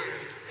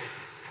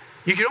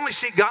 You can only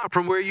seek God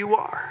from where you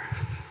are.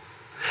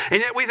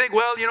 And yet we think,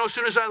 well, as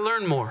soon as I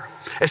learn more,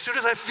 as soon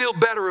as I feel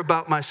better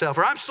about myself,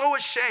 or I'm so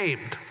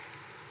ashamed.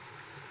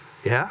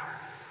 Yeah?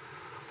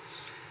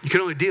 You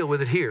can only deal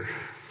with it here.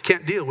 You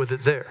can't deal with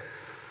it there.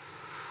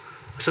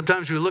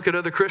 Sometimes we look at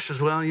other Christians,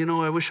 well,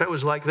 I wish I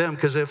was like them,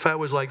 because if I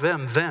was like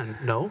them, then.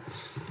 No,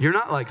 you're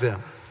not like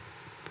them.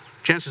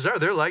 Chances are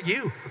they're like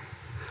you.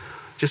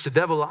 Just the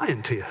devil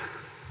lying to you.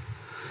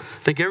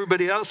 Think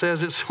everybody else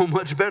has it so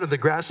much better. The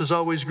grass is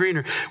always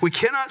greener. We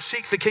cannot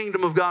seek the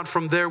kingdom of God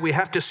from there. We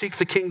have to seek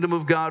the kingdom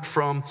of God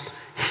from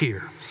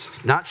here.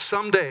 Not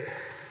someday.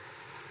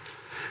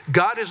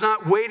 God is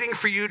not waiting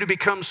for you to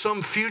become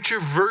some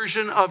future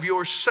version of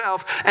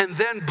yourself and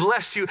then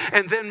bless you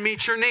and then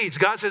meet your needs.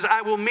 God says,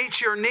 I will meet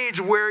your needs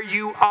where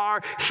you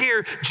are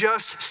here.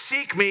 Just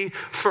seek me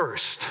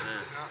first.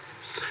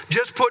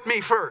 Just put me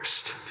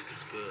first.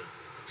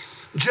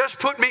 Just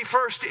put me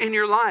first in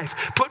your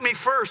life. Put me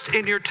first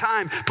in your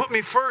time. Put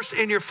me first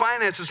in your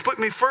finances. Put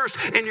me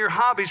first in your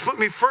hobbies. Put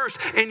me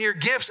first in your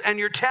gifts and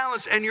your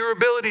talents and your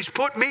abilities.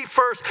 Put me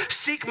first.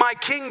 Seek my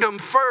kingdom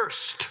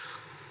first.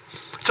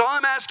 That's all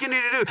I'm asking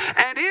you to do.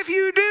 And if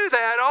you do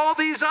that, all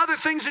these other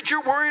things that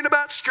you're worrying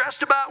about,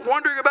 stressed about,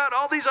 wondering about,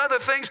 all these other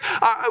things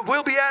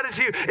will be added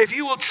to you. If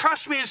you will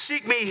trust me and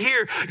seek me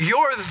here,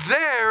 your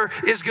there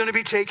is going to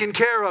be taken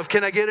care of.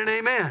 Can I get an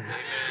amen? Amen.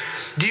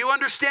 Do you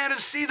understand and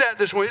see that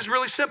this morning? It's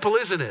really simple,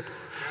 isn't it?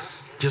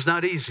 Just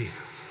not easy.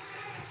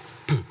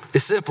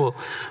 It's simple,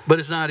 but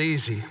it's not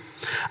easy.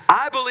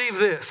 I believe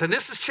this, and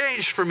this has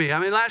changed for me. I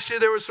mean, last year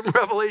there was some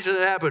revelation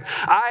that happened.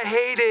 I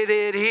hated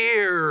it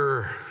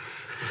here.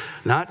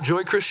 Not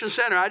Joy Christian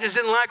Center. I just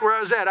didn't like where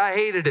I was at. I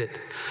hated it.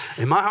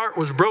 And my heart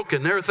was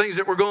broken. There were things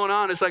that were going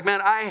on. It's like,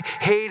 man, I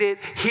hate it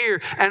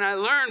here. And I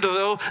learned,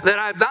 though, that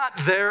I'm not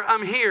there.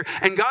 I'm here.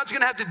 And God's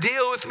going to have to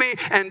deal with me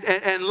and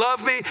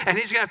love me. And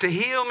he's going to have to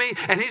heal me.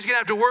 And he's going to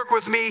have to work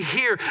with me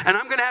here. And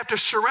I'm going to have to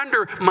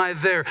surrender my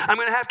there. I'm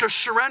going to have to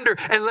surrender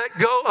and let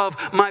go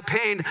of my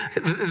pain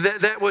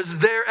that was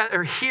there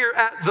or here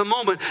at the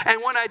moment.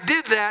 And when I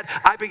did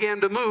that, I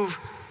began to move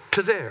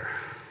to there.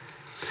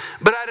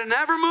 But I'd have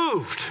never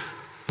moved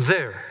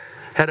there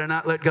had I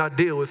not let God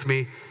deal with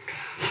me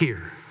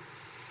here.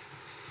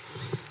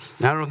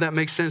 Now, I don't know if that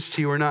makes sense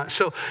to you or not.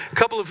 So, a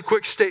couple of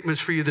quick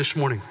statements for you this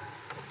morning.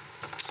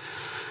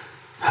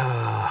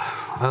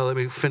 Let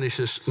me finish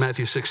this.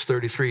 Matthew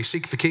 6:33.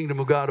 Seek the kingdom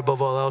of God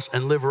above all else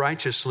and live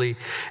righteously,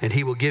 and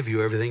he will give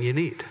you everything you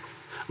need.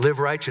 Live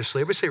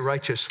righteously. Everybody say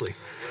righteously.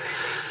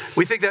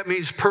 We think that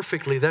means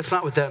perfectly. That's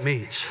not what that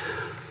means.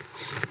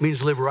 It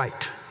means live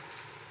right.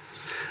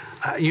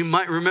 You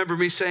might remember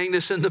me saying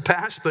this in the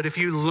past, but if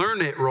you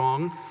learn it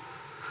wrong,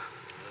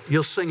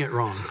 you'll sing it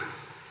wrong.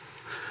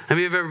 Have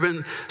you ever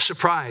been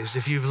surprised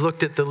if you've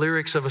looked at the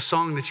lyrics of a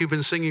song that you've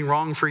been singing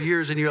wrong for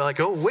years and you're like,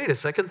 oh, wait a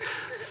second,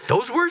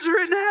 those words are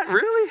in that?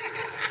 Really?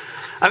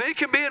 I mean, it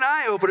can be an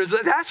eye-opener.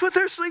 That's what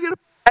they're singing.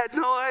 I had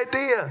no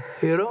idea,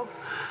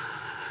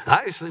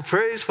 I used to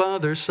praise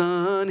Father,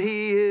 Son,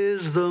 he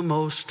is the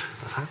most.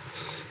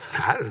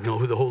 I didn't know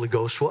who the Holy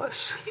Ghost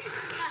was.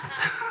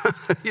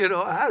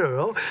 I don't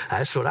know.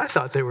 That's what I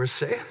thought they were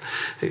saying.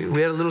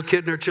 We had a little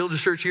kid in our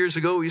children's church years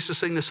ago. We used to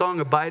sing the song,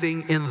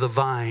 Abiding in the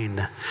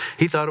Vine.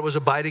 He thought it was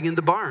abiding in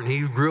the barn.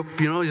 He grew up,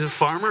 he's a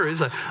farmer.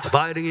 He's like,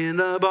 abiding in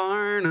the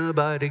barn,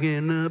 abiding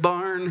in the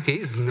barn. He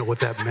didn't know what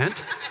that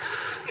meant.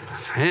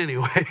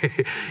 Anyway,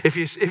 if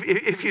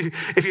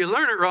you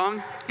learn it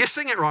wrong, you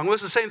sing it wrong. Well,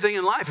 it's the same thing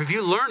in life. If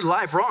you learn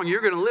life wrong,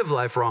 you're going to live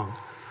life wrong.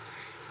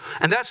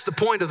 And that's the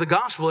point of the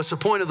gospel. It's the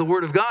point of the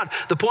Word of God.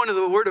 The point of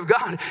the Word of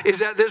God is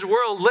that this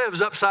world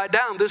lives upside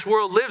down. This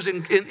world lives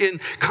in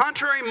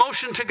contrary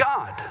motion to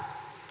God.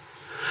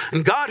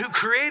 And God, who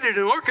created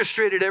and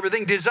orchestrated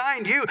everything,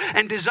 designed you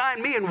and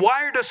designed me and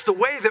wired us the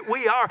way that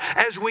we are.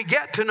 As we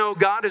get to know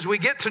God, as we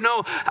get to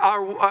know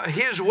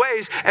His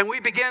ways, and we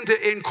begin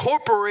to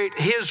incorporate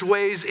His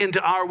ways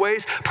into our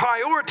ways,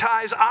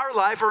 prioritize our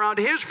life around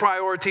His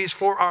priorities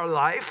for our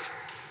life.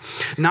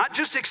 Not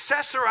just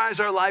accessorize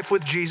our life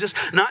with Jesus,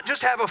 not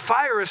just have a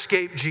fire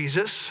escape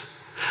Jesus,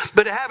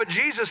 but to have a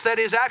Jesus that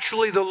is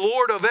actually the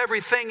Lord of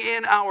everything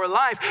in our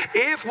life.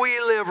 If we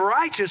live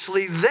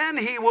righteously, then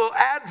He will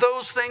add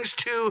those things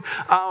to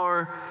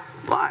our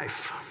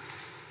life.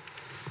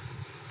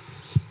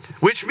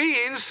 Which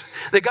means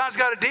that God's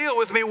got to deal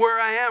with me where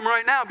I am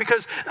right now,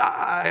 because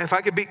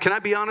can I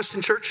be honest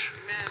in church?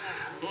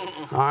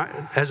 All right,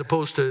 as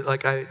opposed to,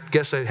 I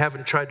guess I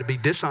haven't tried to be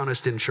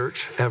dishonest in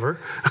church ever.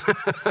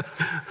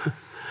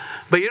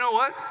 But you know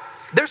what?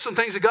 There's some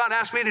things that God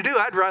asked me to do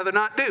I'd rather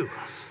not do.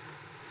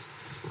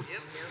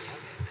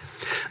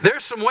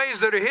 There's some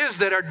ways that are His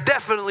that are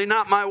definitely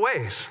not my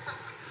ways.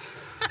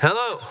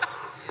 Hello.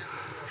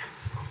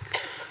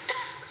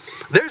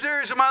 There's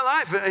areas of my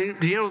life,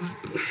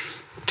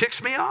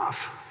 ticks me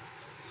off.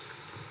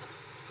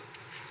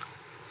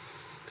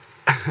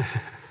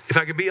 If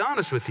I could be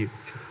honest with you.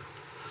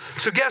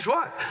 So guess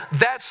what?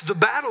 That's the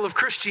battle of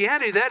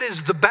Christianity. That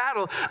is the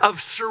battle of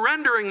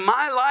surrendering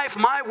my life,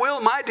 my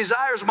will, my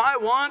desires, my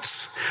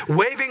wants,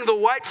 waving the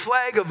white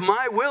flag of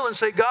my will and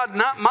say, God,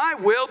 not my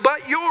will,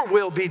 but your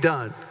will be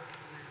done.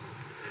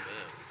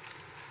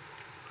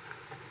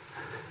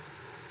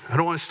 I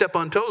don't want to step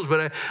on toes,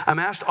 but I'm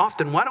asked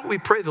often, why don't we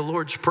pray the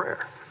Lord's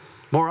Prayer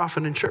more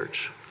often in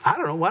church? I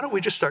don't know. Why don't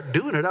we just start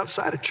doing it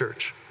outside of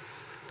church?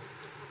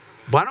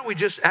 Why don't we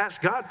just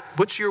ask God,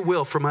 what's your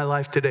will for my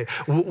life today?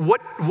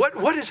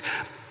 What is,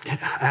 and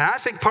I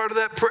think part of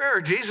that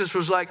prayer, Jesus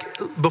was like,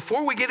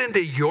 before we get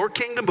into your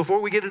kingdom,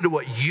 before we get into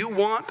what you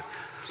want,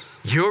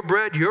 your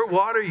bread, your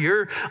water,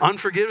 your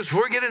unforgiveness,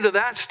 before we get into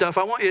that stuff,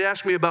 I want you to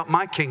ask me about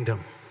my kingdom.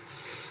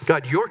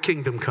 God, your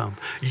kingdom come.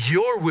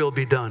 Your will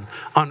be done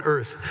on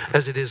earth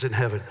as it is in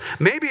heaven.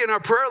 Maybe in our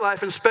prayer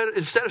life, instead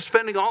of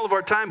spending all of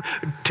our time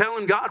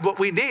telling God what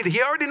we need,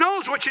 He already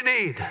knows what you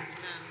need.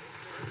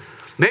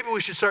 Maybe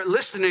we should start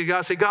listening to God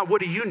and say, God, what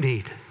do you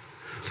need?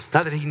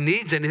 Not that He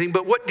needs anything,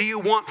 but what do you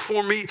want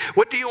for me?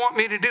 What do you want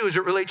me to do as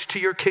it relates to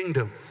your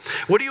kingdom?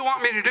 What do you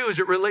want me to do as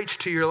it relates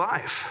to your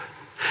life?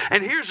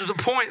 And here's the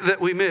point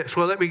that we miss.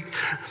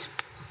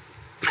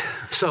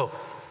 So,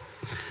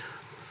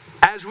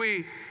 as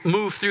we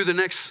move through the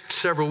next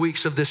several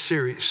weeks of this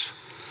series,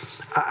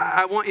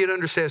 I want you to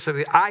understand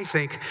something. I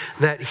think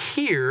that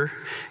here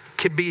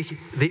could be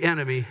the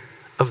enemy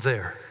of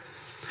there.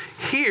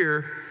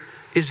 Here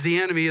is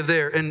the enemy of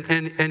there.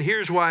 And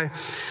here's why,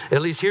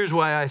 at least here's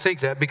why I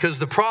think that. Because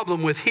the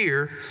problem with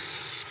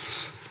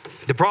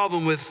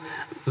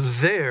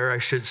there, I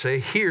should say,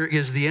 here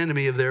is the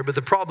enemy of there. But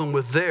the problem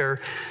with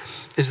there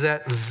is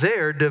that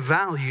there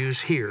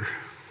devalues here.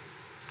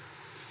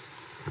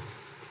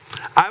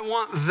 I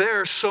want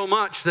there so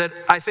much that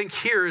I think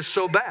here is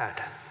so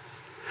bad.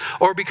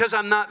 Or because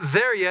I'm not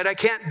there yet, I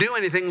can't do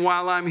anything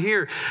while I'm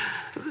here.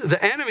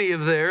 The enemy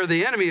of there,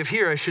 the enemy of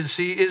here, I should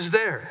see, is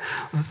there.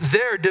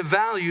 There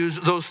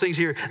devalues those things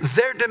here.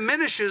 There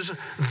diminishes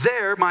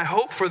there, my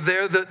hope for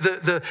there,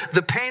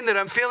 the pain that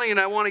I'm feeling and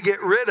I want to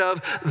get rid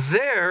of.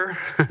 There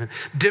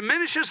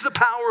diminishes the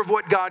power of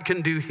what God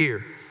can do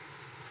here.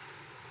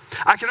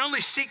 I can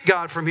only seek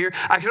God from here.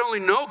 I can only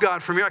know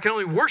God from here. I can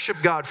only worship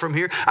God from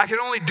here. I can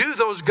only do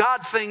those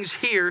God things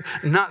here,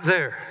 not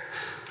there.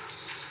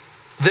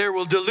 There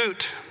will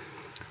dilute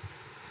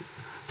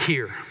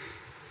here.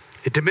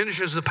 It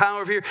diminishes the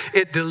power of here.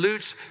 It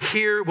dilutes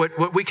here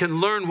what we can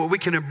learn, what we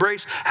can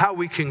embrace, how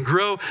we can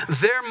grow.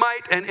 There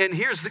might, and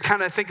here's the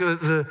kind of, I think,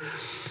 the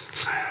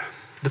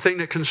thing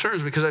that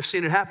concerns me, because I've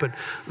seen it happen.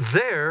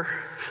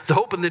 There, the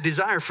hope and the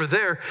desire for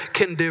there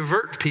can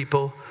divert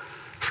people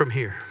from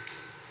here.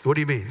 What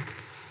do you mean?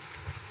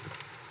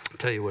 I'll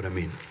tell you what I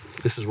mean.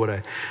 This is what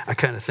I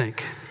kind of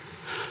think.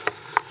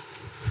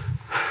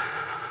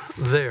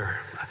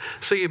 There.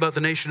 Thinking about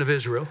the nation of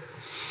Israel.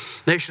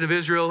 Nation of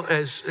Israel,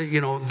 as you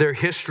know, their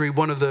history,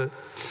 one of the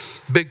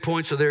big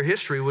points of their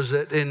history was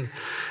that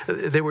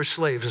they were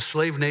slaves, a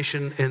slave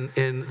nation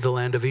in the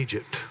land of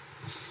Egypt.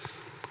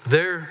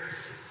 Their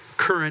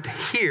current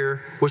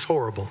here was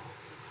horrible.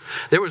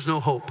 There was no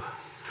hope.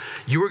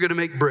 You were going to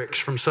make bricks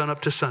from sun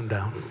up to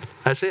sundown.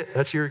 That's it.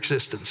 That's your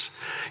existence.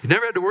 You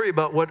never had to worry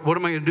about what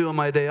am I going to do on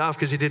my day off,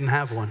 because you didn't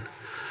have one.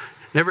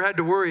 Never had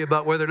to worry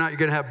about whether or not you're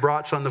going to have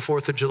brats on the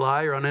 4th of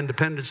July or on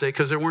Independence Day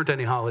because there weren't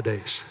any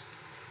holidays.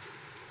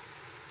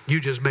 You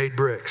just made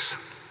bricks.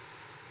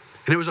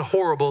 And it was a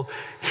horrible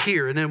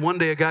here. And then one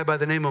day a guy by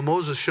the name of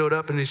Moses showed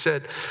up and he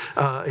said,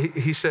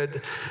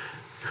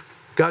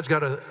 God's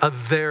got a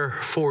there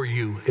for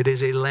you. It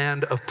is a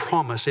land of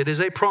promise. It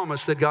is a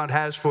promise that God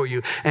has for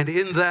you. And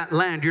in that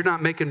land, you're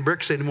not making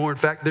bricks anymore. In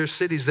fact, there's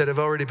cities that have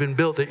already been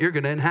built that you're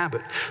going to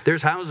inhabit.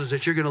 There's houses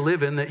that you're going to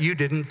live in that you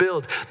didn't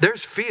build.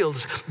 There's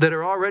fields that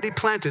are already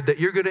planted that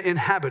you're going to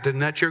inhabit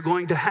and that you're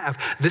going to have.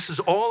 This is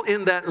all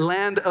in that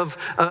land of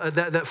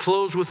that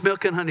flows with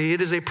milk and honey.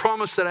 It is a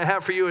promise that I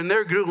have for you. And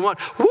they're doing what?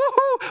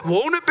 Woohoo!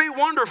 Won't it be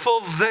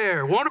wonderful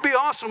there? Won't it be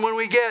awesome when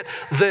we get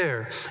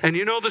there? And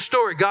you know the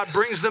story. God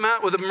brings them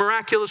out with a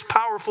miraculous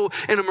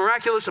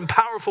and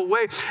powerful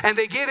way. And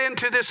they get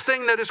into this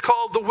thing that is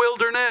called the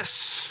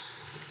wilderness.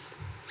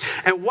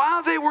 And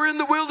while they were in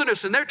the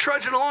wilderness and they're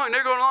trudging along,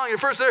 they're going along, and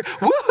first they're,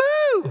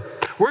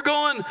 woohoo, we're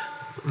going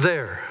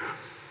there.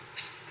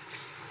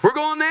 We're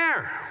going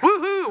there.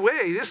 Woohoo,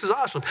 hey, this is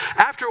awesome.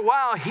 After a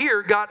while,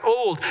 here got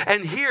old,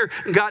 and here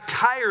got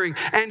tiring,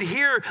 and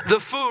here the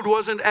food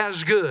wasn't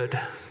as good.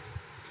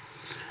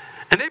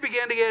 And they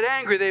began to get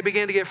angry. They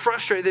began to get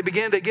frustrated. They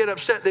began to get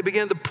upset. They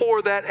began to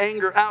pour that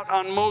anger out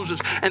on Moses,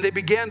 and they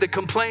began to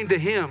complain to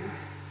him.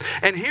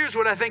 And here's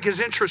what I think is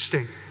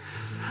interesting.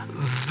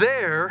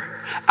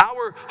 There,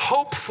 our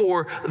hope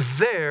for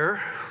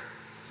there,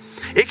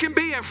 it can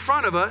be in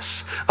front of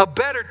us a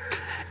better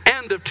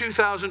end of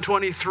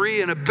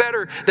 2023 and a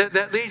better,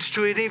 that leads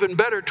to an even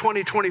better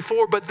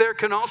 2024, but there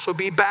can also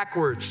be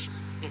backwards.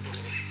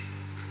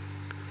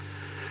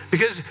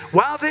 Because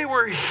while they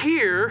were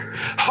here,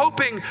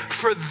 hoping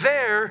for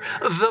there,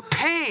 the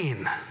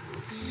pain,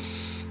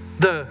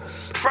 the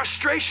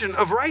frustration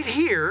of right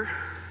here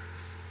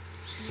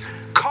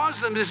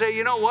caused them to say,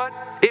 you know what?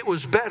 It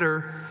was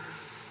better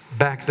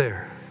back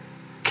there.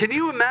 Can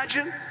you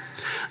imagine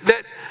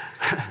that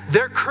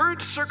their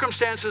current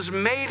circumstances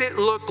made it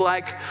look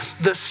like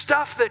the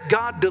stuff that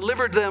God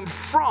delivered them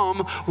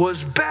from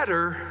was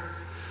better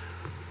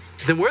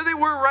than where they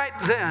were right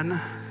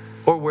then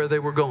or where they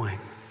were going?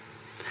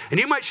 And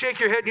you might shake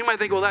your head and you might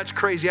think, well, that's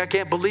crazy. I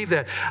can't believe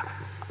that.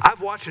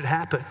 I've watched it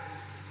happen.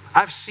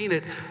 I've seen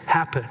it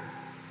happen.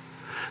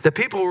 That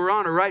people were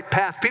on a right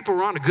path. People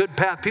were on a good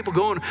path. People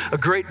going a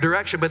great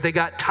direction, but they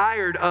got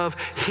tired of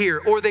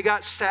here, or they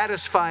got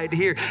satisfied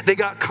here. They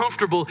got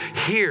comfortable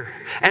here.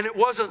 And it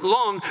wasn't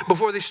long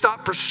before they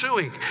stopped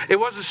pursuing. It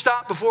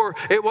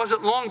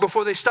wasn't long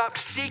before they stopped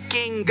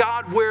seeking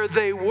God where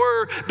they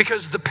were,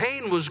 because the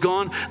pain was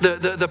gone,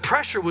 the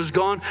pressure was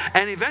gone,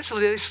 and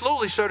eventually they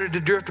slowly started to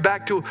drift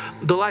back to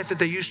the life that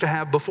they used to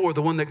have before,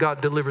 the one that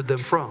God delivered them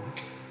from.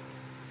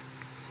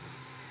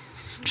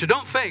 So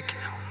don't think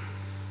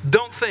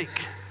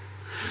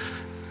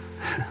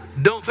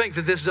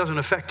that this doesn't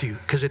affect you,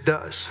 because it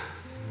does.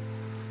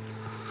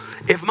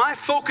 If my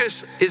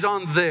focus is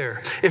on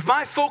there,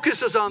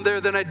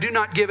 then I do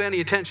not give any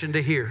attention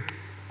to here.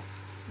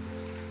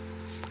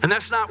 And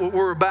that's not what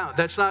we're about.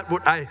 That's not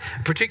what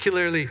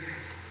particularly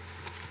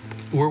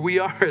where we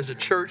are as a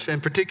church,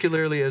 and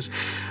particularly as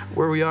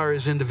where we are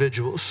as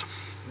individuals.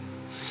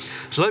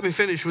 So let me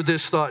finish with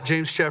this thought.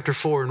 James chapter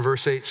 4 and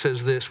verse 8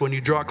 says this: when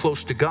you draw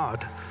close to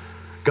God,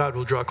 God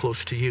will draw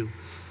close to you.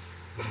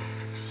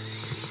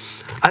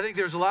 I think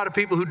there's a lot of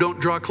people who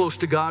don't draw close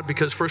to God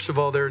because, first of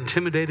all, they're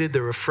intimidated,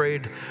 they're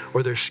afraid,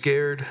 or they're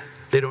scared.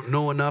 They don't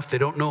know enough. They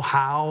don't know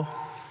how.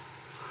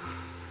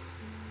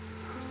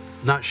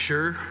 Not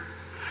sure.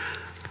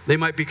 They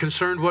might be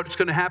concerned what's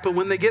going to happen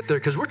when they get there,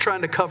 because we're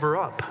trying to cover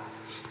up.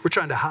 We're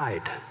trying to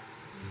hide.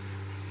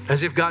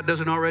 As if God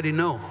doesn't already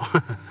know.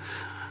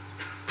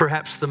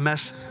 Perhaps the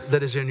mess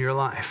that is in your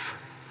life.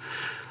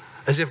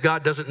 As if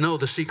God doesn't know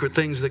the secret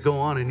things that go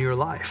on in your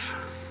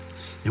life.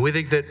 And we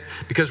think that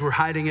because we're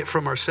hiding it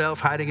from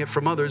ourselves, hiding it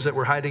from others, that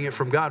we're hiding it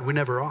from God. We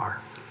never are.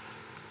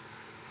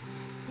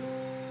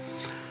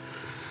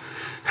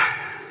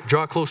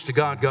 Draw close to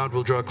God, God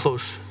will draw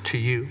close to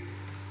you.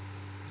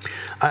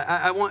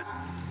 I want,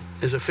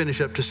 as I finish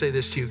up, to say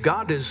this to you.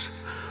 God is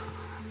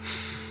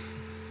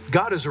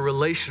a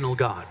relational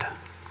God.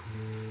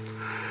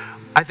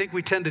 I think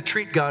we tend to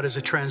treat God as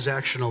a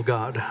transactional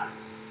God.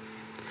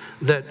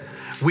 That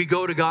we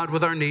go to God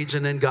with our needs,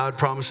 and then God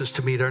promises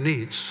to meet our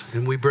needs.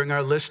 And we bring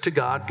our list to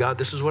God. God,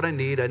 this is what I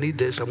need. I need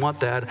this. I want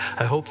that.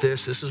 I hope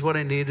this. This is what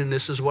I need, and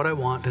this is what I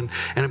want. And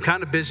I'm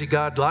kind of busy,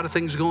 God. A lot of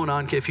things going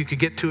on. If you could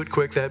get to it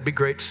quick, that'd be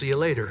great. See you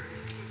later.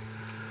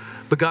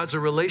 But God's a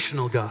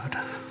relational God.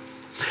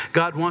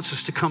 God wants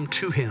us to come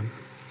to Him.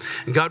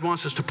 And God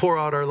wants us to pour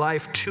out our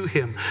life to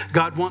Him.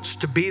 God wants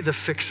to be the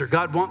fixer.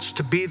 God wants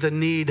to be the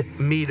need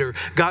meter.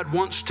 God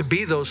wants to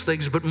be those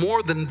things. But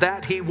more than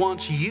that, He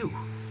wants you.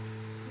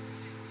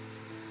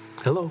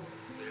 Hello?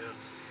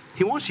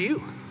 He wants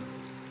you.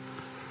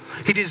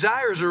 He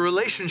desires a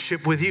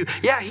relationship with you.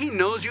 Yeah, He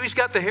knows you. He's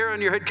got the hair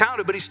on your head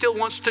counted, but He still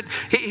wants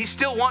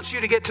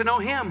you to get to know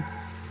Him.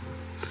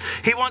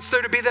 He wants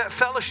there to be that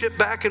fellowship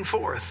back and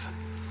forth.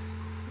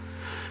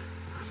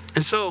 And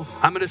And so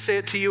I'm going to say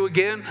it to you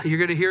again. You're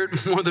going to hear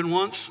it more than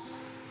once.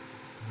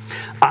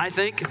 I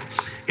think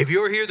if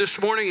you're here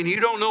this morning and you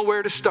don't know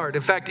where to start,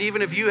 in fact,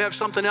 even if you have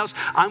something else,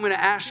 I'm going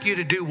to ask you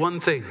to do one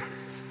thing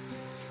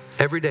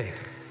every day.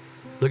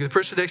 Look at the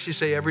person next to you,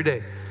 say every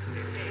day.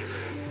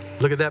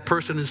 Look at that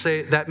person and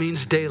say, that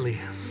means daily.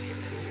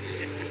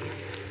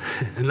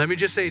 And let me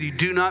just say to you,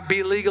 do not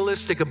be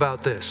legalistic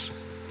about this.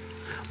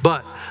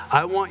 But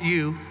I want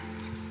you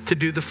to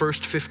do the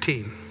first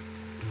 15.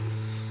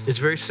 It's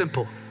very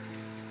simple.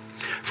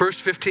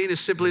 First 15 is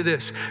simply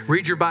this.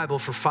 Read your Bible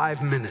for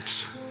 5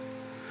 minutes.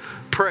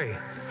 Pray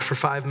for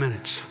 5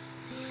 minutes.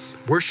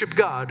 Worship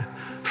God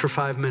for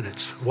 5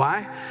 minutes.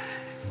 Why?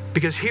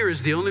 Because here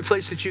is the only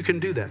place that you can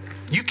do that.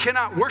 You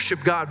cannot worship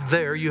God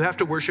there. You have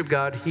to worship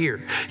God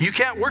here. You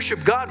can't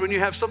worship God when you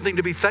have something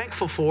to be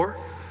thankful for,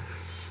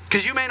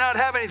 because you may not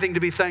have anything to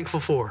be thankful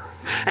for.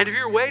 And if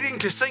you're waiting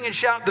to sing and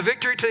shout the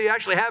victory till you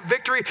actually have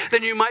victory,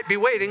 then you might be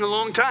waiting a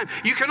long time.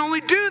 You can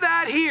only do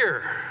that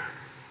here.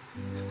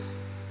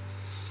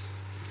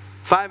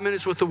 5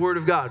 minutes with the Word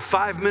of God,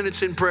 5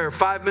 minutes in prayer,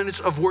 5 minutes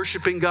of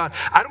worshiping God.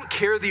 I don't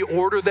care the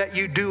order that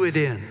you do it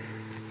in.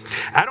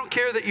 I don't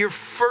care that your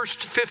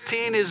first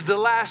 15 is the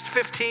last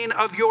 15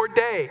 of your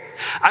day.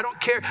 I don't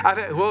care.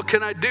 Well,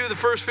 can I do the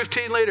first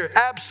 15 later?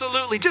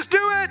 Absolutely. Just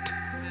do it.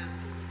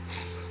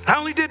 I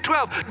only did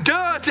 12.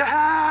 Duh.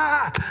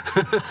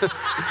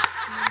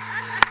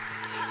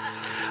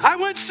 I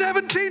went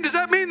 17. Does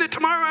that mean that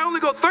tomorrow I only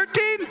go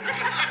 13?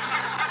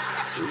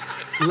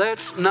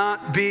 Let's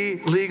not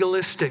be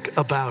legalistic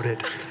about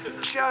it.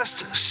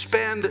 Just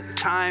spend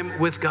time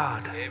with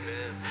God. Amen.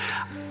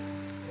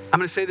 I'm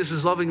going to say this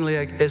as lovingly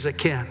as I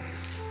can.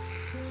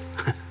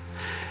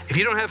 If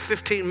you don't have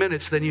 15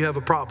 minutes, then you have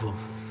a problem.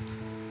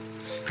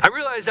 I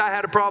realized I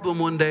had a problem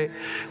one day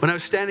when I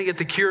was standing at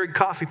the Keurig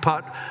coffee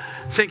pot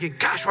thinking,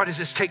 gosh, why does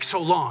this take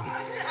so long?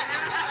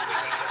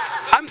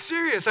 I'm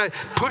serious. I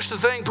pushed the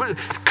thing,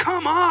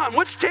 come on,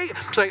 what's taking?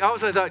 It's like, all of a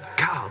sudden I thought,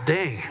 God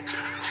dang.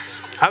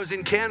 I was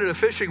in Canada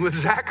fishing with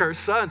Zach, our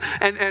son,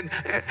 and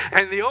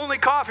the only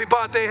coffee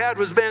pot they had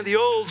was, the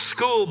old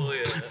school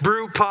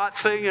brew pot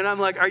thing. And I'm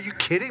like, are you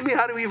kidding me?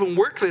 How do we even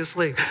work this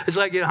thing? It's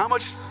like, how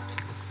much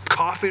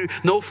coffee,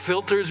 no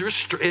filters,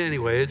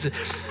 anyway.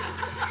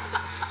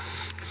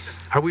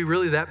 Are we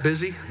really that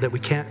busy that we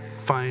can't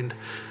find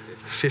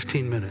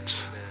 15 minutes?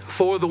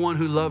 For the one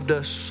who loved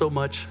us so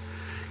much,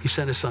 he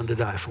sent his son to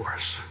die for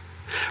us.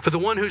 For the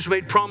one who's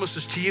made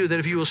promises to you that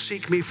if you will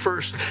seek me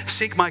first,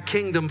 seek my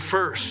kingdom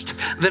first,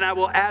 then I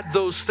will add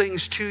those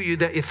things to you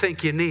that you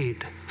think you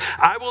need.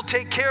 I will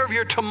take care of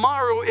your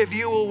tomorrow if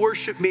you will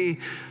worship me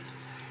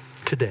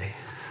today.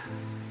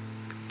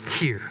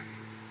 Here.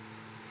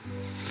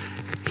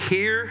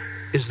 Here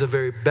is the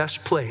very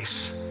best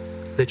place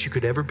that you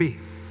could ever be.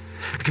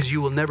 Because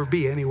you will never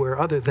be anywhere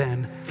other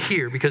than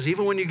here. Because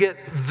even when you get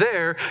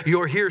there,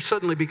 your here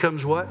suddenly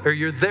becomes what? Or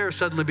your there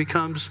suddenly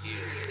becomes...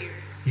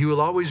 You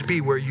will always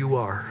be where you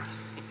are.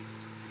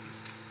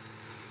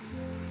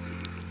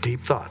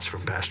 Deep thoughts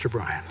from Pastor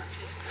Brian.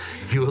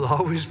 You will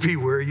always be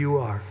where you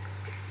are.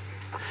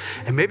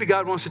 And maybe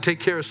God wants to take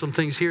care of some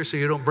things here so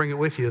you don't bring it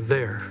with you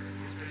there.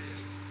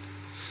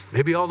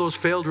 Maybe all those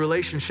failed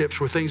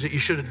relationships were things that you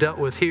should have dealt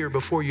with here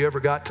before you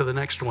ever got to the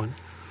next one.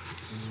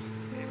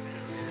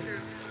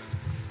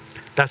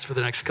 That's for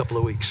the next couple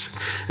of weeks.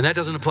 And that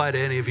doesn't apply to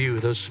any of you,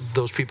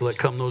 those people that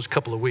come those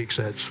couple of weeks.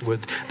 That's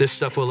what this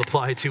stuff will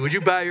apply to. Would you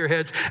bow your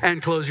heads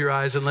and close your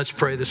eyes and let's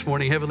pray this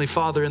morning. Heavenly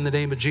Father, in the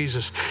name of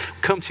Jesus,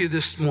 come to you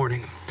this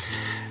morning.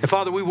 And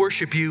Father, we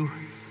worship you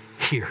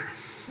here.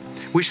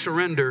 We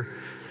surrender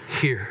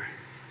here.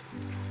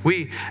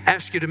 We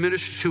ask you to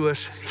minister to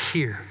us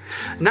here.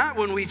 Not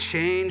when we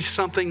change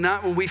something,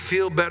 not when we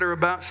feel better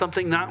about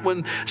something, not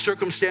when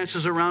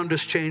circumstances around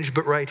us change,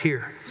 but right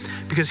here.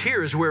 Because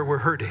here is where we're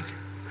hurting.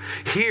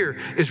 Here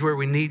is where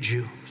we need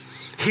you.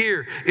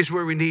 Here is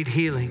where we need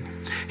healing.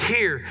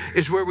 Here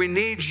is where we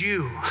need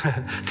you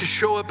to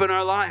show up in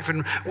our life.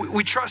 And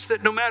we trust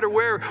that no matter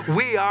where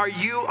we are,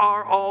 you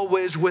are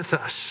always with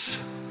us.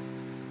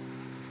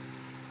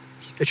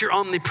 That you're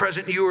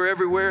omnipresent, you are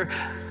everywhere.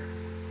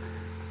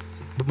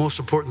 But most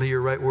importantly,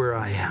 you're right where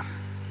I am.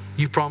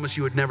 You promised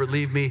you would never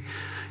leave me.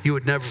 You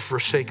would never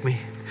forsake me.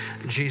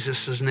 In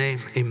Jesus' name,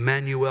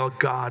 Emmanuel,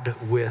 God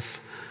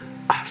with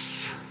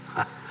us.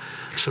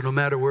 So no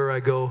matter where I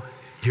go,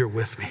 you're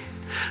with me.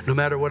 No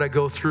matter what I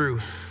go through,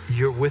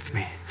 you're with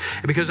me.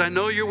 And because I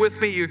know you're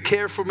with me, you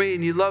care for me,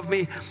 and you love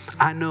me,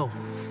 I know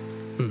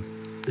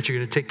that you're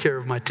going to take care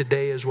of my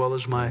today as well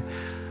as my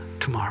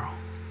tomorrow.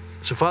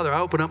 So Father,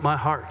 I open up my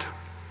heart.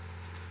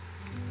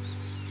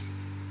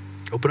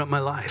 Open up my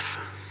life.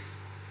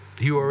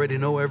 You already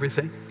know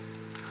everything.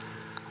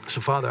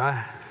 So Father,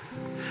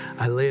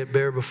 I lay it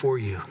bare before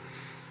you.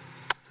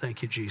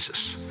 Thank you,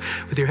 Jesus.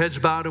 With your heads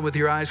bowed and with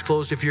your eyes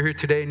closed, if you're here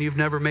today and you've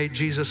never made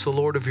Jesus the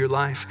Lord of your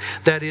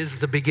life, that is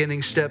the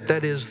beginning step.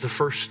 That is the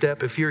first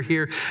step. If you're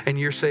here and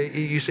you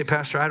say,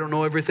 Pastor, I don't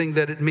know everything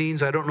that it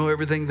means. I don't know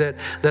everything that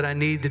I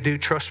need to do.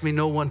 Trust me,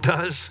 no one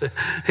does.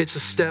 It's a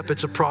step,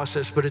 it's a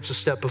process, but it's a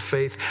step of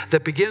faith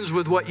that begins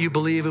with what you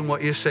believe and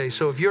what you say.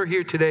 So if you're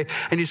here today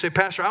and you say,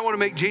 Pastor, I want to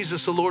make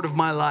Jesus the Lord of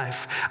my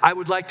life, I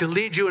would like to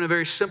lead you in a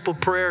very simple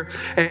prayer.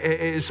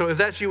 And so if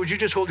that's you, would you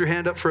just hold your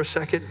hand up for a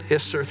second?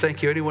 Yes, sir.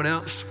 Thank you. Anyone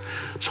else?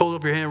 Just hold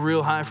up your hand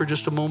real high for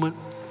just a moment.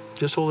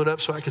 Just hold it up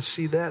so I can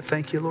see that.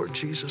 Thank you, Lord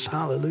Jesus.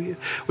 Hallelujah.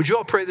 Would you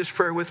all pray this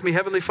prayer with me?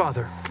 Heavenly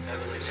Father,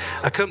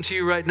 I come to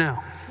you right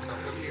now.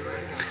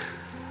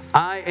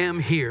 I am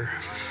here.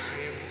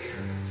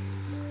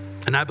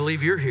 And I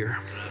believe you're here.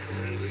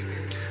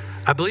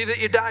 I believe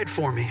that you died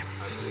for me.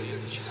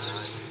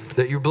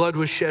 That your blood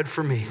was shed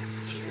for me.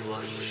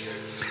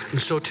 And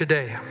so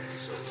today,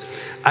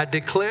 I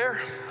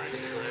declare,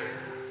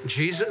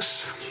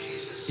 Jesus,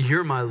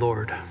 you're my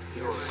Lord.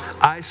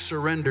 I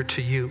surrender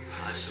to you.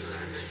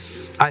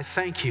 I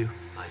thank you.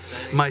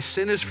 My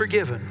sin is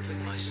forgiven.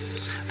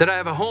 That I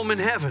have a home in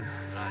heaven.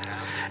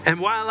 And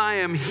while I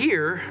am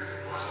here,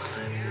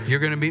 you're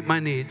going to meet my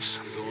needs.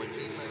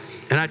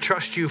 And I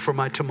trust you for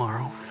my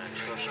tomorrow.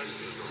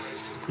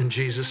 In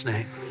Jesus'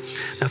 name.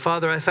 Now,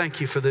 Father, I thank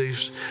you for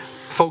these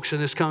folks in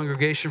this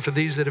congregation, for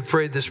these that have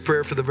prayed this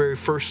prayer for the very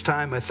first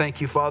time. I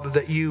thank you, Father,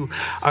 that you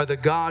are the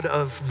God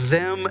of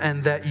them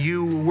and that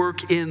you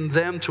work in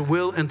them to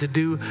will and to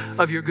do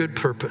of your good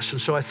purpose. And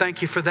so I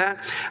thank you for that.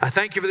 I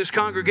thank you for this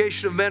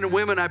congregation of men and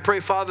women. I pray,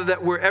 Father,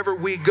 that wherever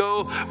we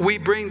go, we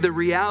bring the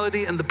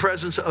reality and the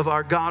presence of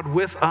our God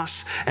with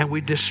us and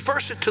we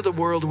disperse it to the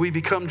world. We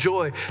become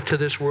joy to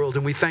this world.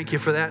 And we thank you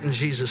for that in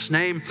Jesus'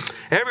 name.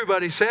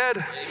 Everybody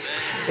said,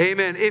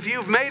 amen. If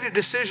you've made a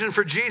decision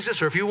for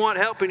Jesus or if you want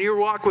help in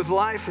your walk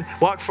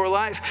for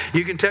life,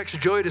 you can text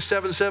JOY to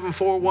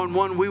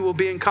 77411. We will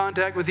be in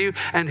contact with you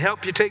and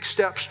help you take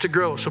steps to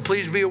grow. So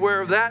please be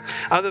aware of that.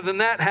 Other than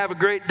that, have a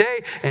great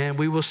day, and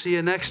we will see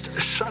you next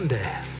Sunday.